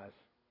don't rise.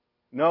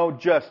 No,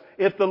 just,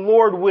 if the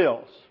Lord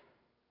wills.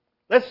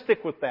 Let's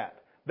stick with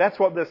that. That's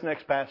what this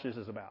next passage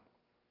is about.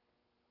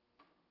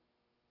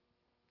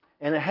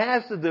 And it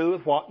has to do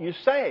with what you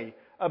say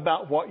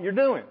about what you're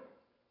doing.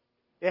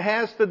 It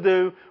has to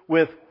do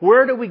with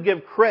where do we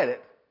give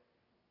credit?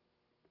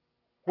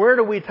 Where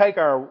do we take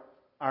our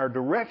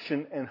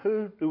direction, and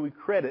who do we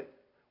credit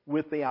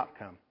with the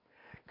outcome?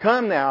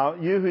 Come now,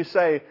 you who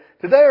say,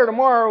 today or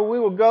tomorrow we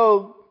will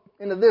go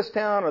into this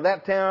town or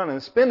that town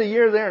and spend a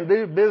year there and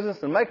do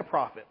business and make a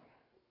profit.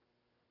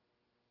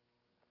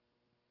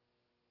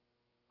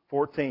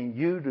 14,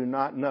 you do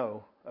not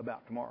know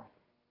about tomorrow.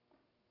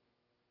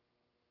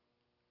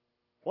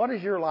 What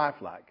is your life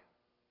like?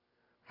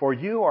 For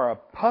you are a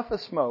puff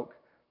of smoke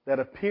that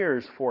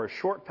appears for a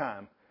short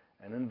time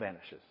and then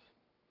vanishes.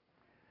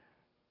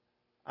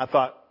 I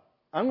thought,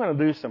 I'm going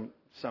to do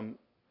some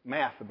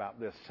math about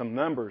this, some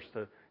numbers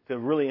to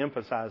really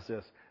emphasize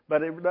this.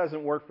 But it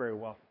doesn't work very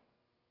well.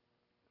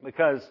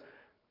 Because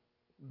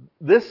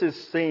this is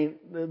seen,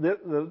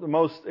 the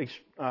most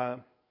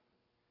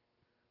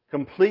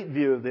complete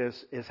view of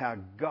this is how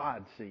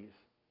God sees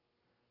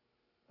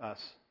us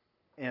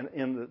and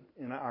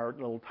in our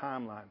little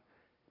timeline,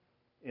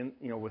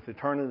 with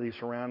eternity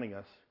surrounding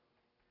us.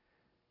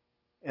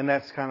 And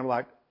that's kind of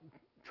like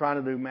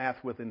trying to do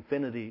math with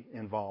infinity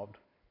involved.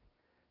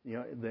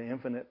 The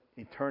infinite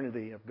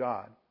eternity of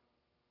God.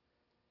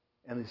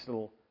 And these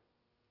little,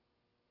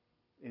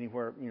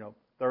 anywhere,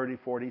 30,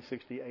 40,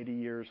 60, 80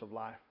 years of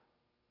life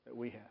that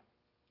we have.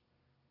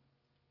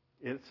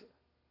 It's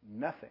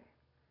nothing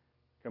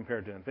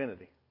compared to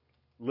infinity.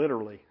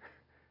 Literally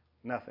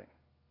nothing.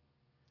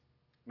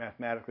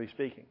 Mathematically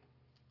speaking.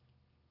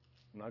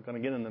 I'm not going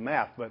to get into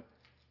math, but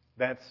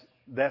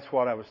that's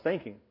what I was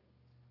thinking.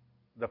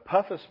 The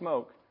puff of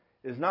smoke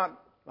is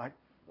not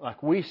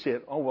like we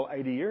sit,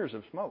 80 years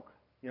of smoke,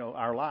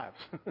 our lives.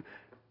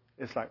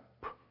 It's like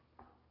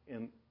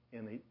in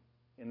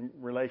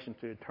relation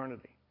to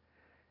eternity.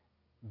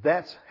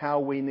 That's how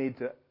we need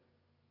to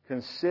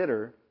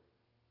consider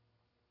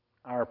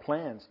our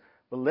plans.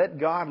 But let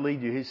God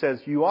lead you. He says,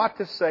 you ought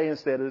to say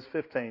instead, as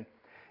 15,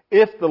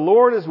 if the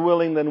Lord is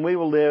willing, then we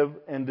will live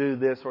and do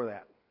this or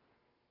that.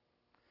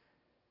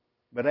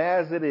 But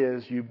as it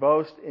is, you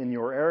boast in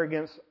your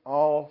arrogance.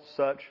 All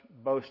such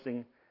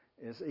boasting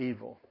is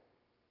evil.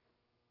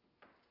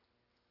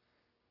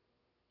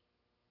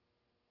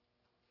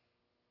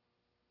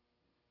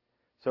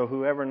 So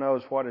whoever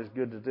knows what is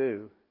good to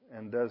do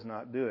and does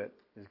not do it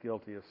is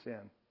guilty of sin.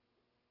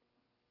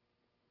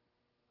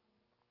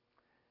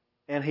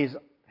 And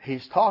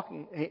he's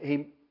talking,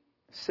 he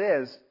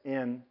says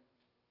in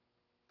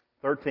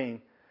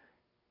 13,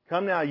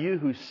 come now you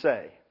who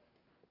say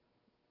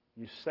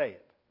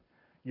it.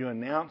 You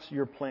announce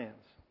your plans.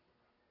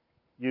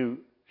 You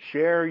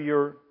share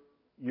your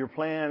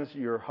plans,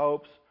 your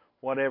hopes,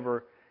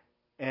 whatever,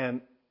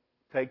 and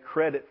take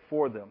credit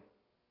for them.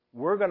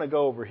 We're going to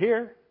go over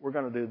here. We're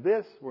going to do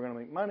this. We're going to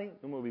make money.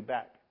 Then we'll be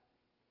back.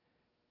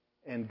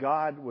 And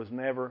God was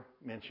never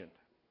mentioned.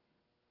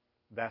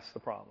 That's the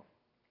problem.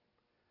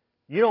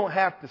 You don't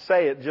have to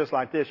say it just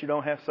like this. You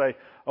don't have to say,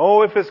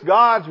 oh, if it's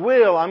God's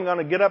will, I'm going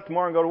to get up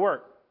tomorrow and go to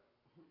work.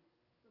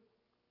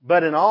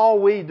 But in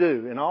all we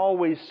do, in all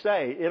we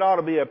say, it ought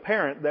to be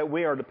apparent that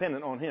we are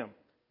dependent on Him.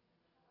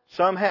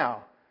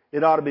 Somehow,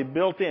 it ought to be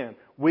built in.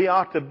 We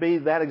ought to be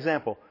that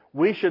example.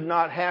 We should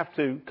not have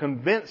to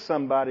convince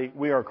somebody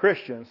we are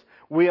Christians.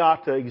 We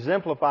ought to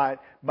exemplify it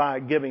by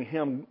giving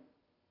Him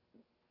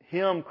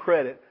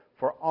credit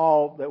for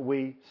all that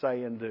we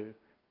say and do.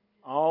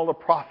 All the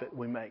profit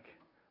we make.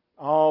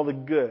 All the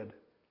good.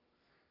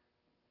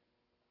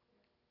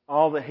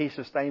 All that He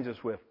sustains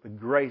us with. The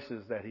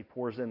graces that He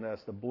pours into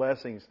us. The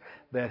blessings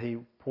that He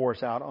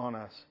pours out on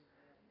us.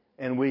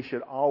 And we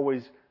should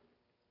always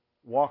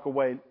walk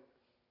away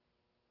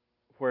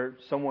where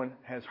someone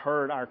has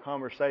heard our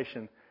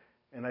conversation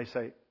and they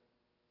say,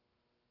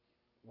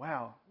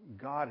 wow,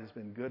 God has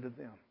been good to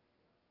them.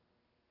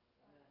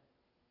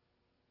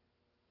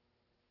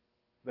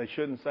 They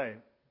shouldn't say,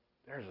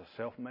 there's a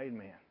self-made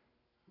man.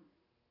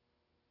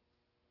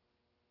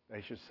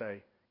 They should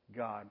say,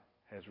 God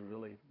has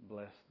really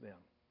blessed them.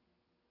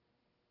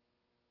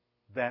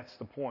 That's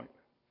the point.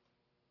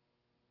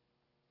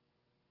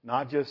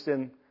 Not just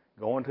in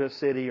going to a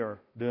city or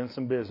doing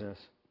some business.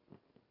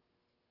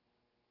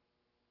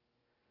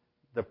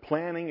 The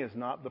planning is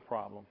not the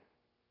problem.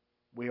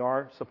 We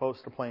are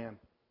supposed to plan.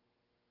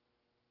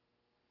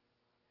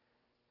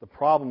 The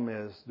problem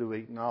is, do we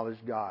acknowledge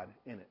God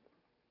in it?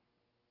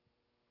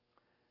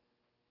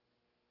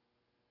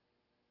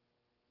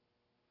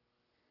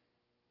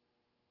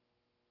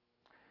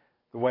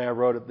 The way I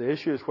wrote it, the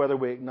issue is whether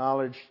we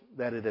acknowledge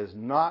that it is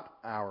not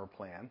our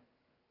plan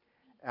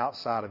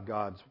outside of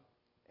God's,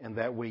 and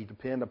that we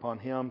depend upon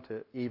Him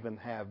to even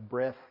have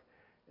breath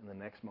in the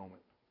next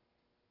moment.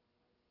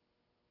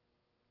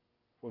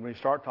 When we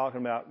start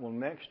talking about, well,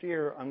 next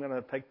year I'm going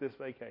to take this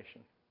vacation,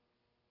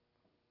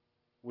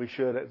 we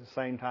should at the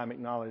same time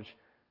acknowledge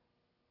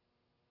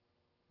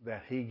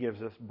that He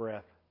gives us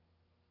breath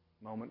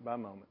moment by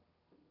moment.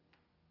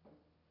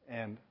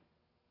 And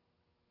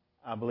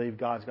I believe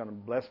God's going to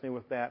bless me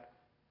with that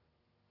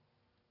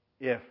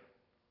if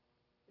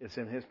it's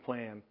in His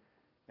plan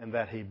and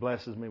that He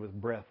blesses me with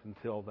breath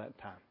until that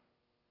time.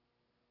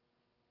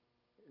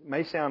 It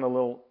may sound a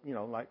little,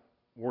 like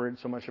worried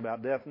so much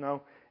about death.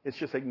 No, it's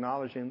just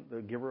acknowledging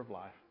the giver of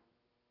life.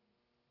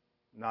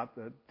 Not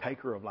the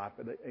taker of life,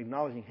 but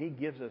acknowledging He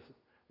gives us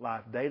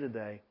life day to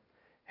day.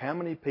 How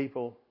many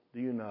people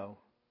do you know,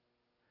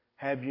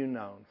 have you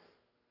known,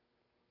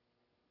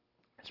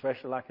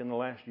 especially like in the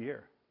last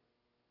year?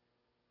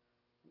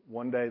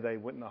 One day they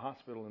went in the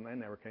hospital and they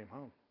never came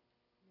home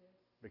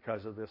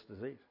because of this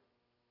disease.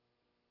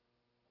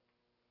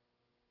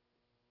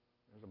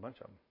 There's a bunch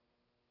of them.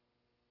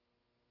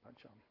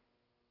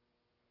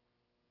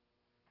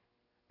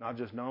 Not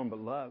just known, but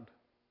loved.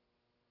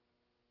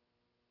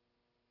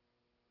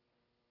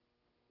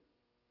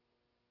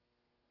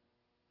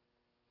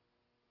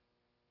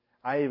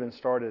 I even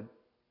started,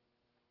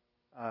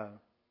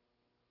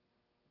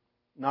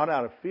 not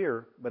out of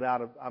fear, but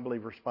out of, I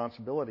believe,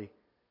 responsibility,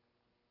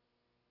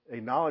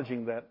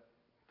 acknowledging that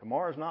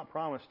tomorrow is not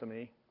promised to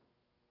me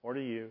or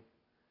to you.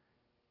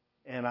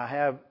 And I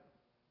have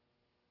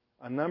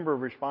a number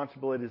of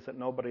responsibilities that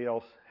nobody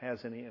else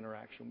has any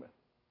interaction with.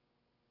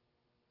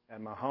 At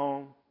my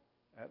home,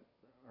 at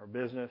our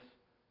business,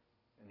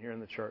 and here in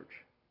the church.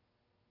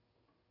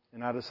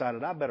 And I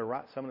decided I better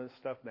write some of this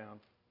stuff down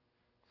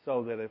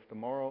so that if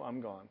tomorrow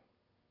I'm gone,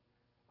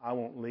 I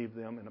won't leave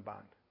them in a bind.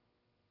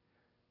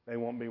 They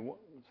won't be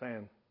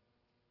saying,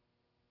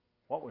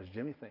 what was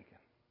Jimmy thinking?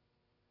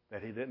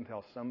 That he didn't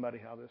tell somebody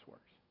how this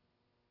works.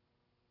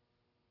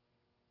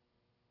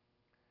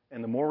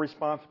 And the more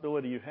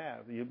responsibility you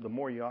have, the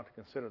more you ought to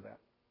consider that.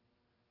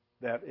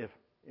 That if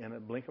in a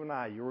blink of an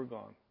eye you were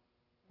gone,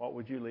 what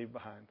would you leave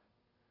behind?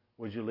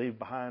 Would you leave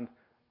behind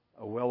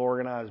a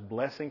well-organized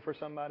blessing for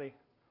somebody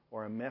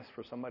or a mess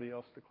for somebody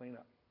else to clean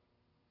up?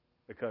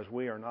 Because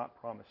we are not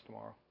promised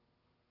tomorrow.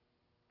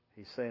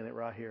 He's saying it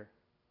right here.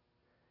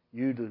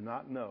 You do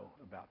not know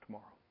about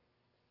tomorrow.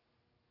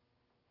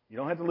 You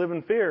don't have to live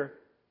in fear,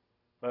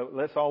 but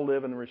let's all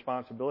live in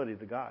responsibility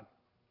to God.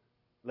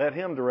 Let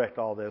Him direct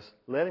all this.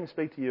 Let Him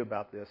speak to you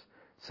about this.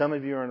 Some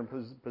of you are in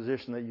a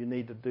position that you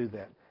need to do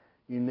that.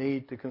 You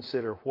need to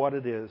consider what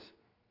it is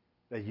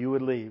that you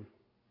would leave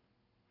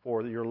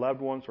for your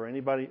loved ones or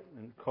anybody,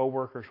 and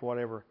co-workers,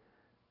 whatever,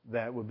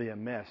 that would be a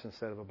mess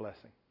instead of a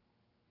blessing.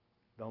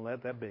 Don't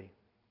let that be.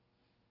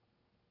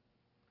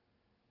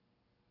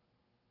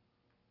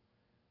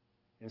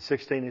 In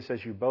 16, he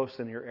says, you boast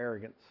in your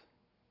arrogance.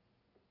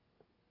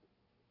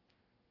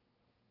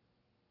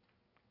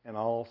 And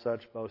all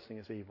such boasting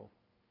is evil.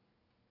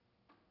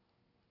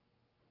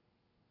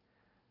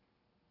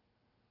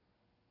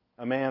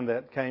 A man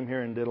that came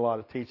here and did a lot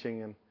of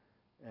teaching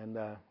and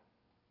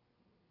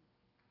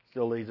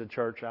still leads a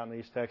church out in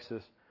East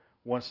Texas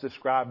once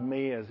described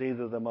me as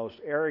either the most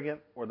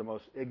arrogant or the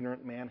most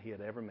ignorant man he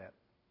had ever met.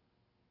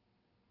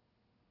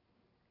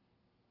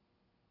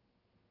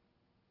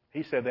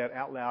 He said that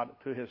out loud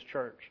to his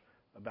church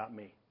about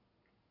me.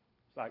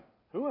 It's like,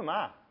 who am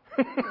I?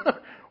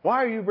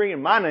 Why are you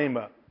bringing my name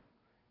up?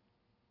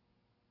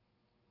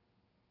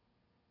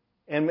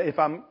 And if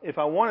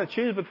I want to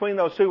choose between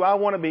those two, I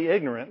want to be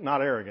ignorant,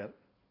 not arrogant.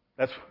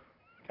 That's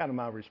kind of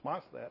my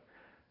response to that.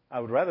 I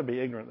would rather be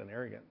ignorant than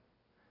arrogant.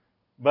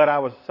 But I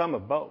was some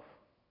of both.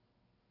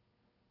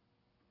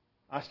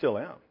 I still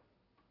am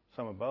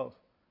some of both.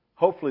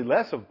 Hopefully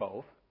less of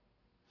both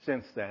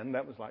since then.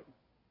 That was like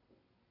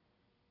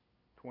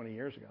 20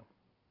 years ago.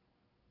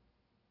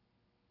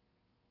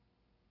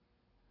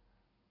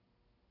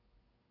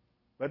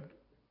 But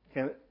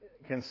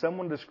can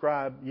someone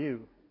describe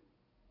you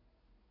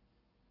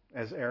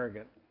as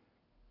arrogant?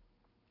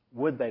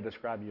 Would they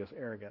describe you as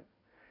arrogant?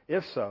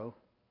 If so,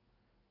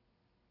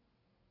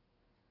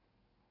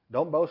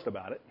 don't boast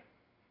about it.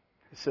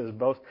 It says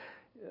boast,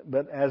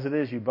 but as it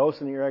is, you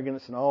boast in your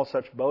arrogance, and all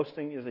such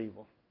boasting is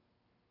evil.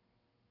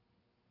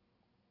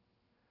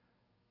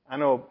 I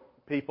know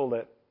people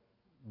that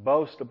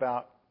boast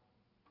about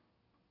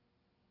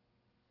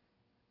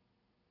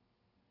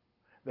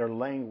their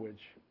language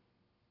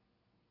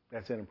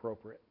that's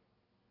inappropriate.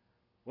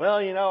 Well,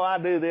 I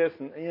do this,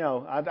 and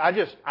I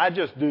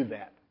just do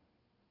that.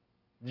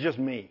 Just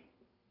me.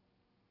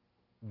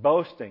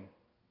 Boasting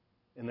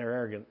in their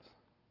arrogance.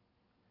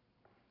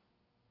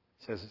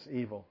 It says it's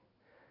evil.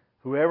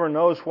 Whoever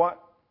knows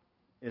what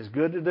is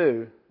good to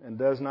do and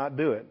does not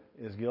do it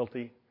is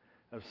guilty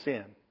of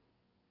sin.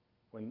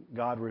 When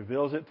God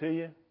reveals it to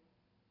you,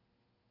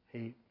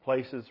 He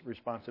places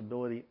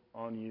responsibility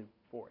on you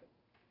for it.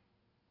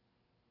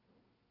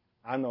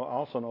 I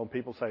also know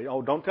people say,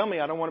 "Oh, don't tell me.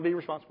 I don't want to be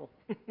responsible.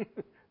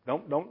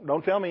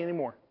 Don't tell me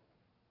anymore."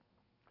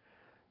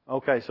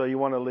 Okay, so you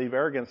want to leave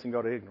arrogance and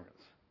go to ignorance.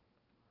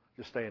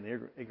 Just stay in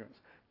ignorance.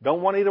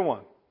 Don't want either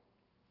one.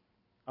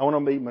 I want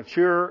to be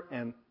mature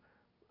and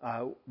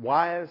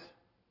wise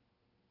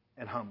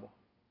and humble.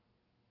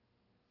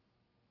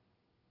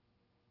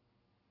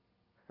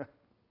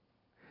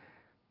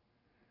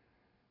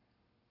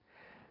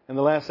 And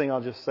the last thing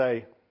I'll just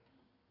say,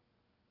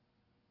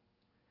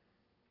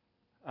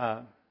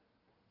 by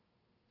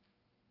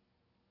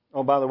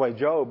the way,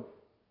 Job,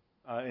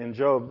 in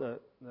Job,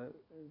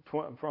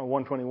 from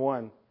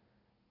 121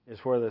 is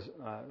where this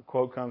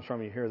quote comes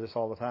from. You hear this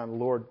all the time. The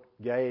Lord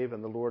gave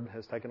and the Lord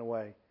has taken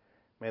away.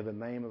 May the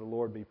name of the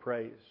Lord be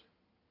praised.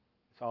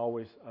 It's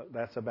always,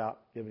 that's about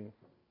giving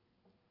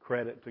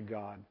credit to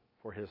God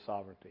for His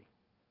sovereignty.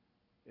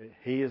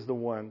 He is the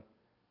one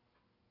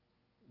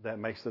that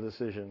makes the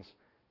decisions.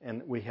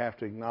 And we have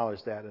to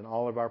acknowledge that in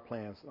all of our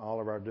plans and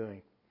all of our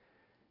doing.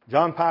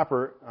 John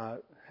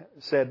Piper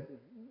said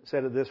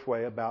it this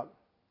way about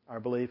our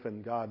belief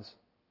in God's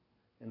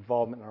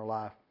involvement in our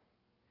life.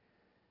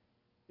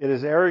 It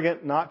is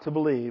arrogant not to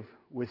believe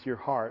with your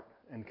heart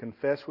and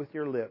confess with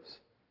your lips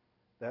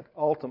that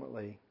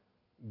ultimately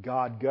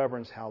God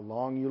governs how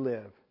long you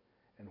live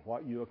and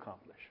what you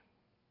accomplish.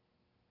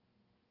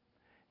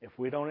 If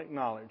we don't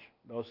acknowledge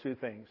those two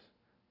things,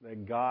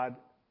 that God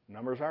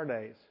numbers our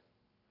days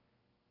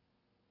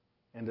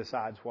and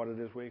decides what it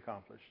is we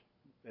accomplish,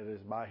 it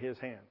is by His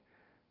hand,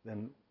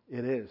 then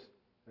it is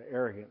the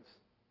arrogance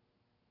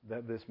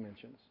that this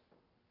mentions,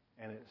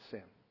 and it's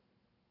sin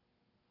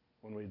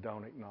when we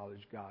don't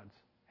acknowledge God's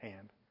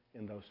hand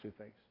in those two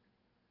things.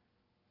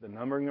 The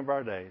numbering of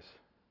our days,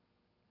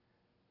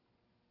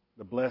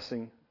 the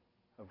blessing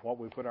of what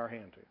we put our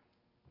hand to.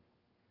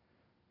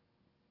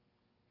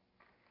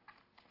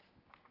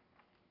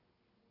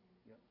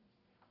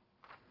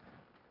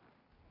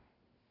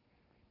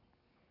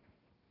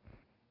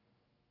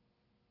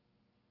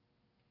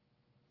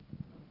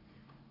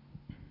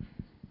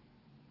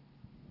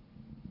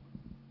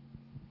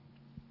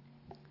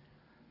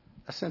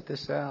 I sent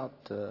this out,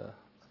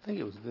 I think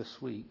it was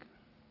this week,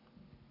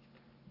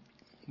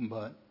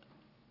 but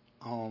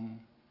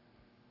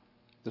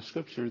the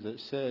scripture that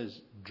says,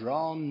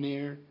 draw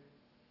near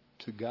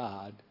to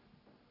God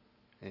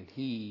and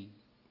He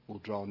will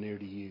draw near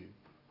to you.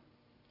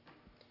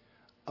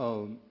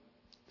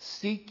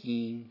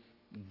 Seeking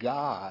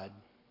God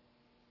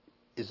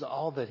is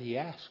all that He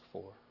asks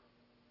for.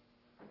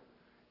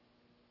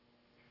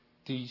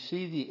 Do you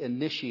see the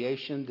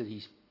initiation that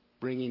He's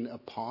bringing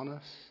upon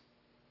us?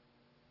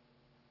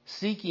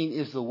 Seeking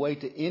is the way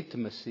to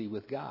intimacy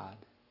with God.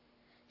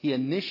 He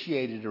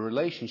initiated a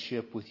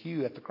relationship with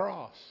you at the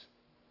cross.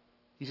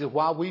 He said,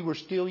 while we were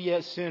still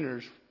yet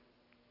sinners,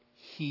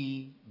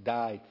 He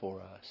died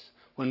for us.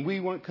 When we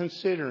weren't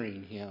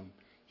considering Him,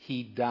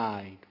 He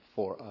died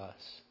for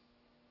us.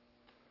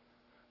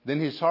 Then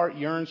His heart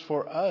yearns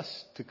for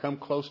us to come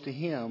close to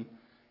Him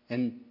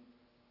and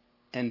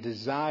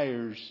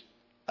desires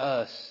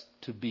us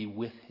to be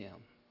with Him.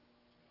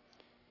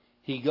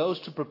 He goes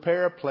to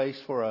prepare a place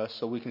for us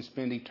so we can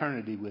spend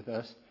eternity with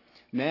us.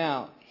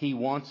 Now He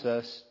wants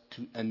us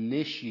to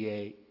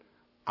initiate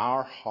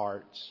our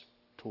hearts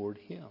toward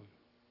Him.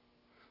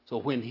 So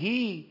when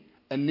He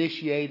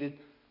initiated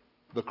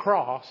the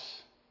cross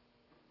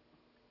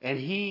and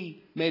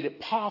He made it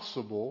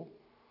possible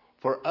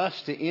for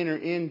us to enter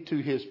into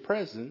His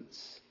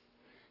presence,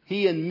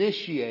 He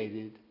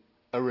initiated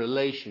a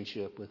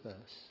relationship with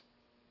us,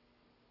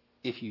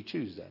 if you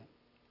choose that.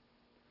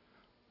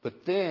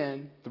 But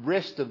then the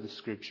rest of the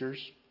scriptures,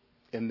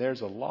 and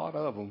there's a lot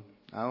of them.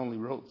 I only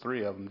wrote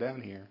 3 of them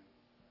down here.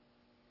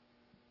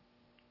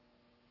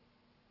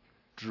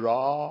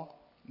 Draw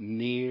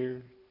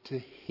near to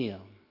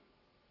Him,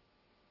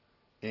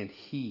 and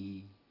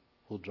He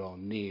will draw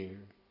near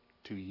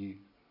to you.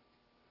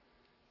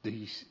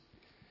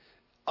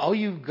 All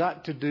you've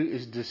got to do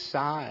is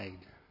decide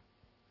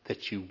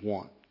that you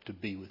want to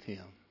be with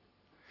Him.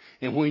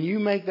 And when you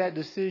make that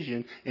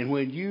decision, and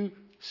when you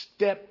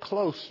step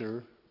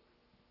closer,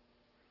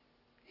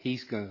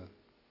 He's going to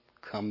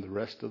come the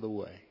rest of the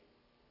way.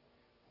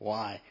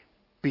 Why?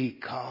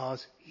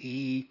 Because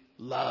He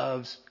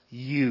loves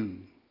you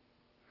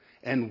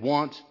and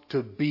wants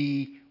to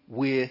be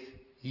with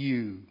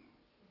you.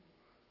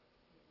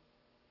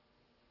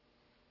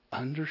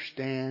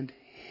 Understand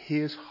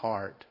His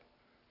heart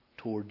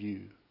toward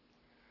you.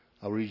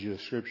 I'll read you a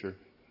scripture.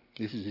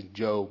 This is in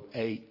Job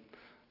 8,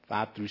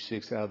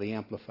 5-6 out of the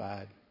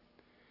Amplified.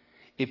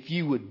 If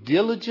you would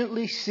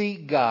diligently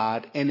seek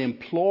God and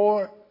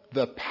implore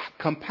the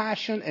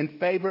compassion and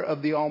favor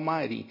of the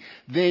Almighty,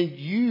 then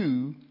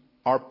you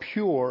are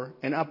pure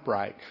and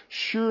upright.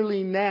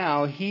 Surely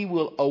now He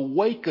will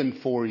awaken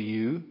for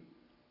you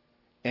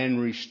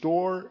and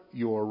restore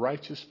your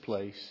righteous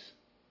place.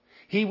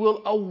 He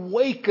will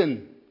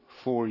awaken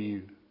for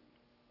you.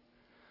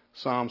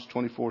 Psalms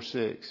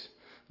 24:6.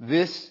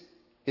 This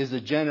is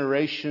a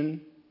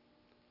generation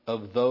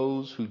of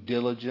those who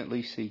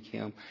diligently seek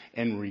Him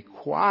and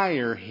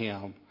require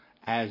Him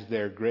as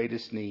their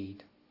greatest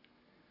need,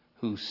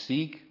 who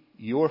seek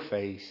your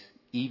face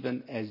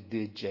even as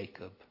did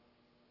Jacob.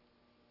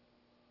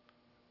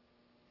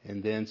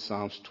 And then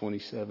Psalms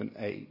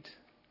 27:8.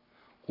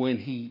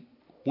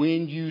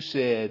 When you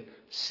said,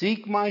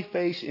 seek my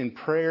face in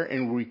prayer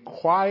and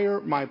require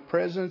my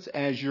presence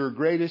as your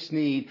greatest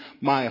need,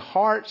 my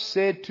heart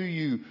said to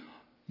you,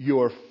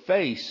 your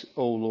face,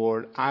 O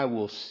Lord, I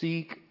will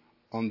seek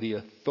on the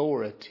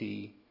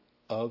authority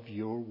of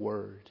your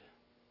word.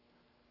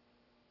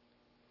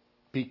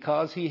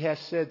 Because He has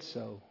said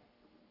so,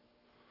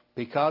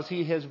 because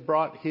He has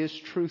brought His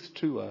truth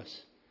to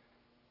us,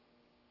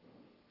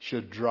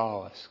 should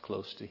draw us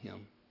close to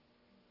Him.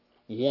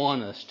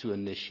 Want us to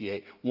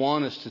initiate,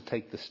 want us to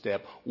take the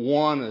step,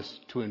 want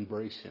us to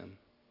embrace Him.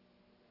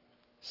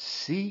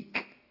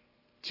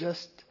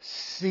 Just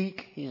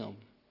seek Him.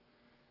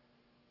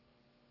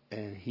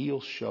 And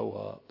He'll show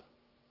up.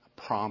 I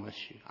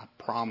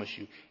promise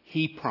you.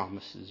 He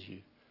promises you.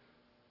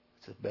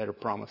 It's a better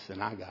promise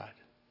than I got.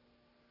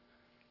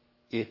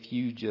 If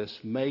you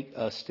just make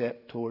a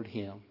step toward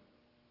Him,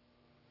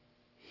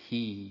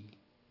 He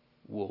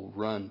will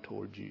run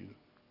toward you.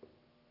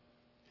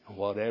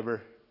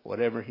 Whatever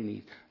He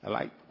needs. I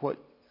like what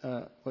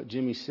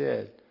Jimmy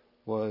said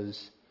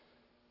was,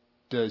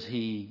 does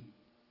He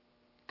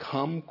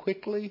come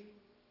quickly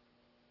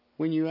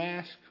when you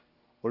ask?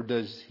 Or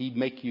does He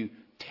make you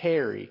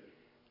tarry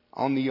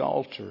on the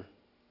altar,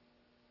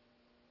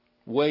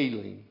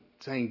 wailing,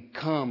 saying,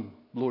 come,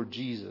 Lord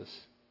Jesus?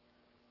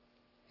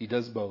 He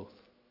does both.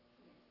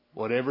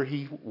 Whatever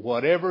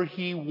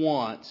he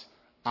wants,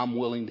 I'm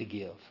willing to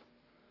give.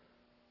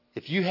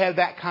 If you have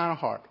that kind of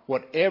heart,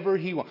 whatever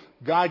He wants.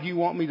 God, you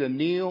want me to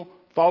kneel,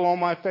 fall on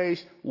my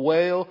face,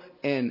 wail,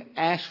 and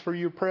ask for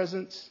your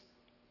presence?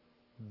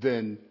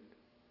 Then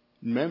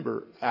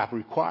remember, I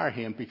require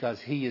Him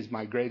because He is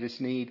my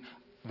greatest need.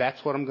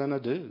 That's what I'm going to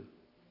do.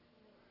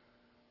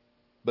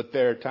 But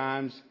there are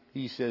times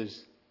He says,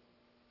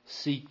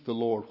 seek the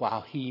Lord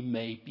while He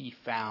may be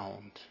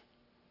found.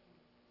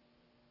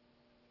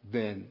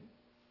 Then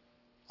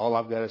all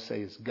I've got to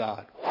say is,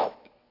 God,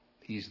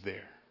 He's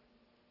there.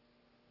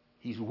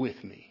 He's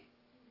with me.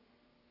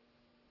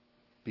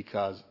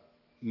 Because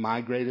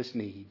my greatest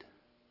need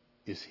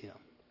is Him.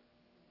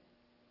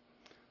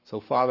 So,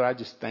 Father, I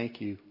just thank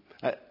You.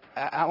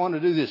 I want to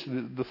do this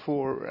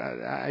before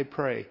I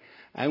pray.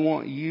 I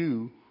want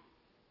You,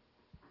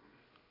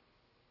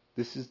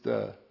 this is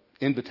the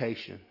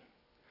invitation.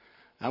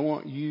 I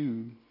want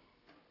you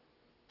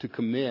to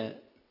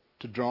commit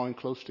to drawing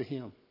close to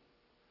Him.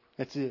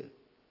 That's it.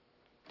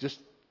 Just,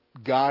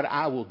 God,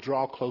 I will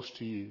draw close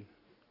to You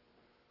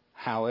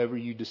however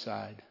You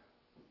decide.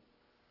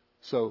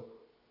 So,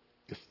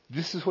 if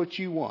this is what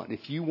you want,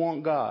 if you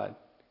want God,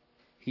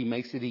 He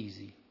makes it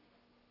easy.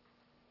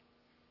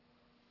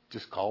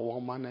 Just call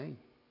on my name.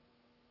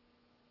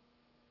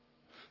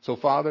 So,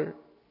 Father,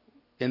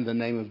 in the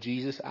name of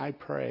Jesus, I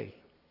pray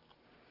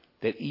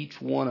that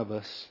each one of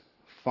us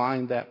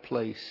find that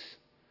place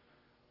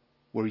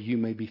where you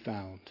may be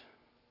found.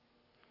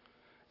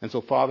 And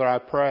so, Father, I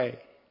pray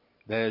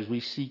that as we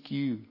seek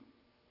you,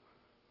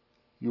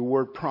 your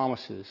word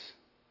promises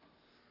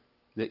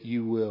that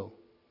you will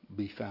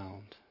be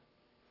found.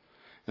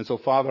 And so,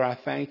 Father, I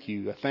thank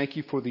you. I thank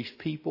you for these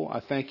people. I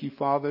thank you,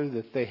 Father,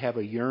 that they have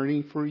a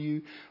yearning for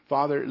you.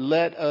 Father,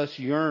 let us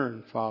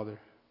yearn, Father,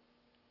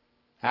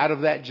 out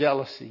of that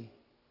jealousy,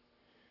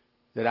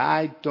 that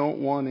I don't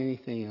want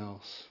anything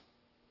else,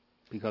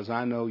 because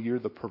I know you're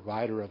the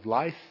provider of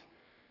life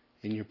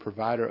and you're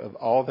provider of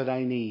all that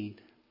I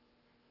need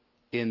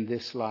in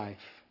this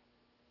life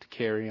to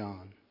carry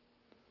on.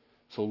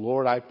 So,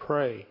 Lord, I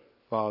pray,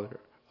 Father,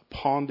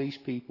 upon these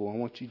people. I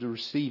want you to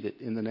receive it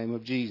in the name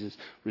of Jesus.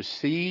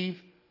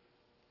 Receive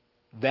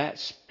that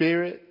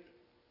spirit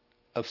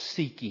of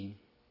seeking.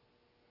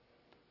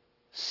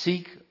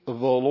 Seek the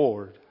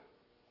Lord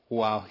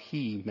while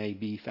he may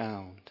be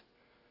found.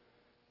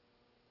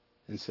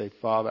 And say,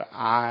 Father,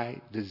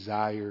 I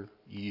desire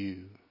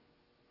you.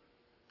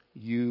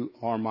 You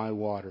are my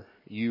water.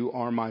 You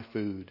are my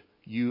food.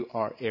 You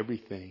are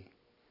everything.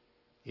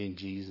 In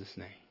Jesus'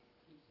 name.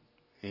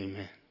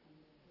 Amen.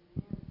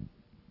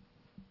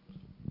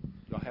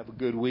 Y'all have a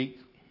good week.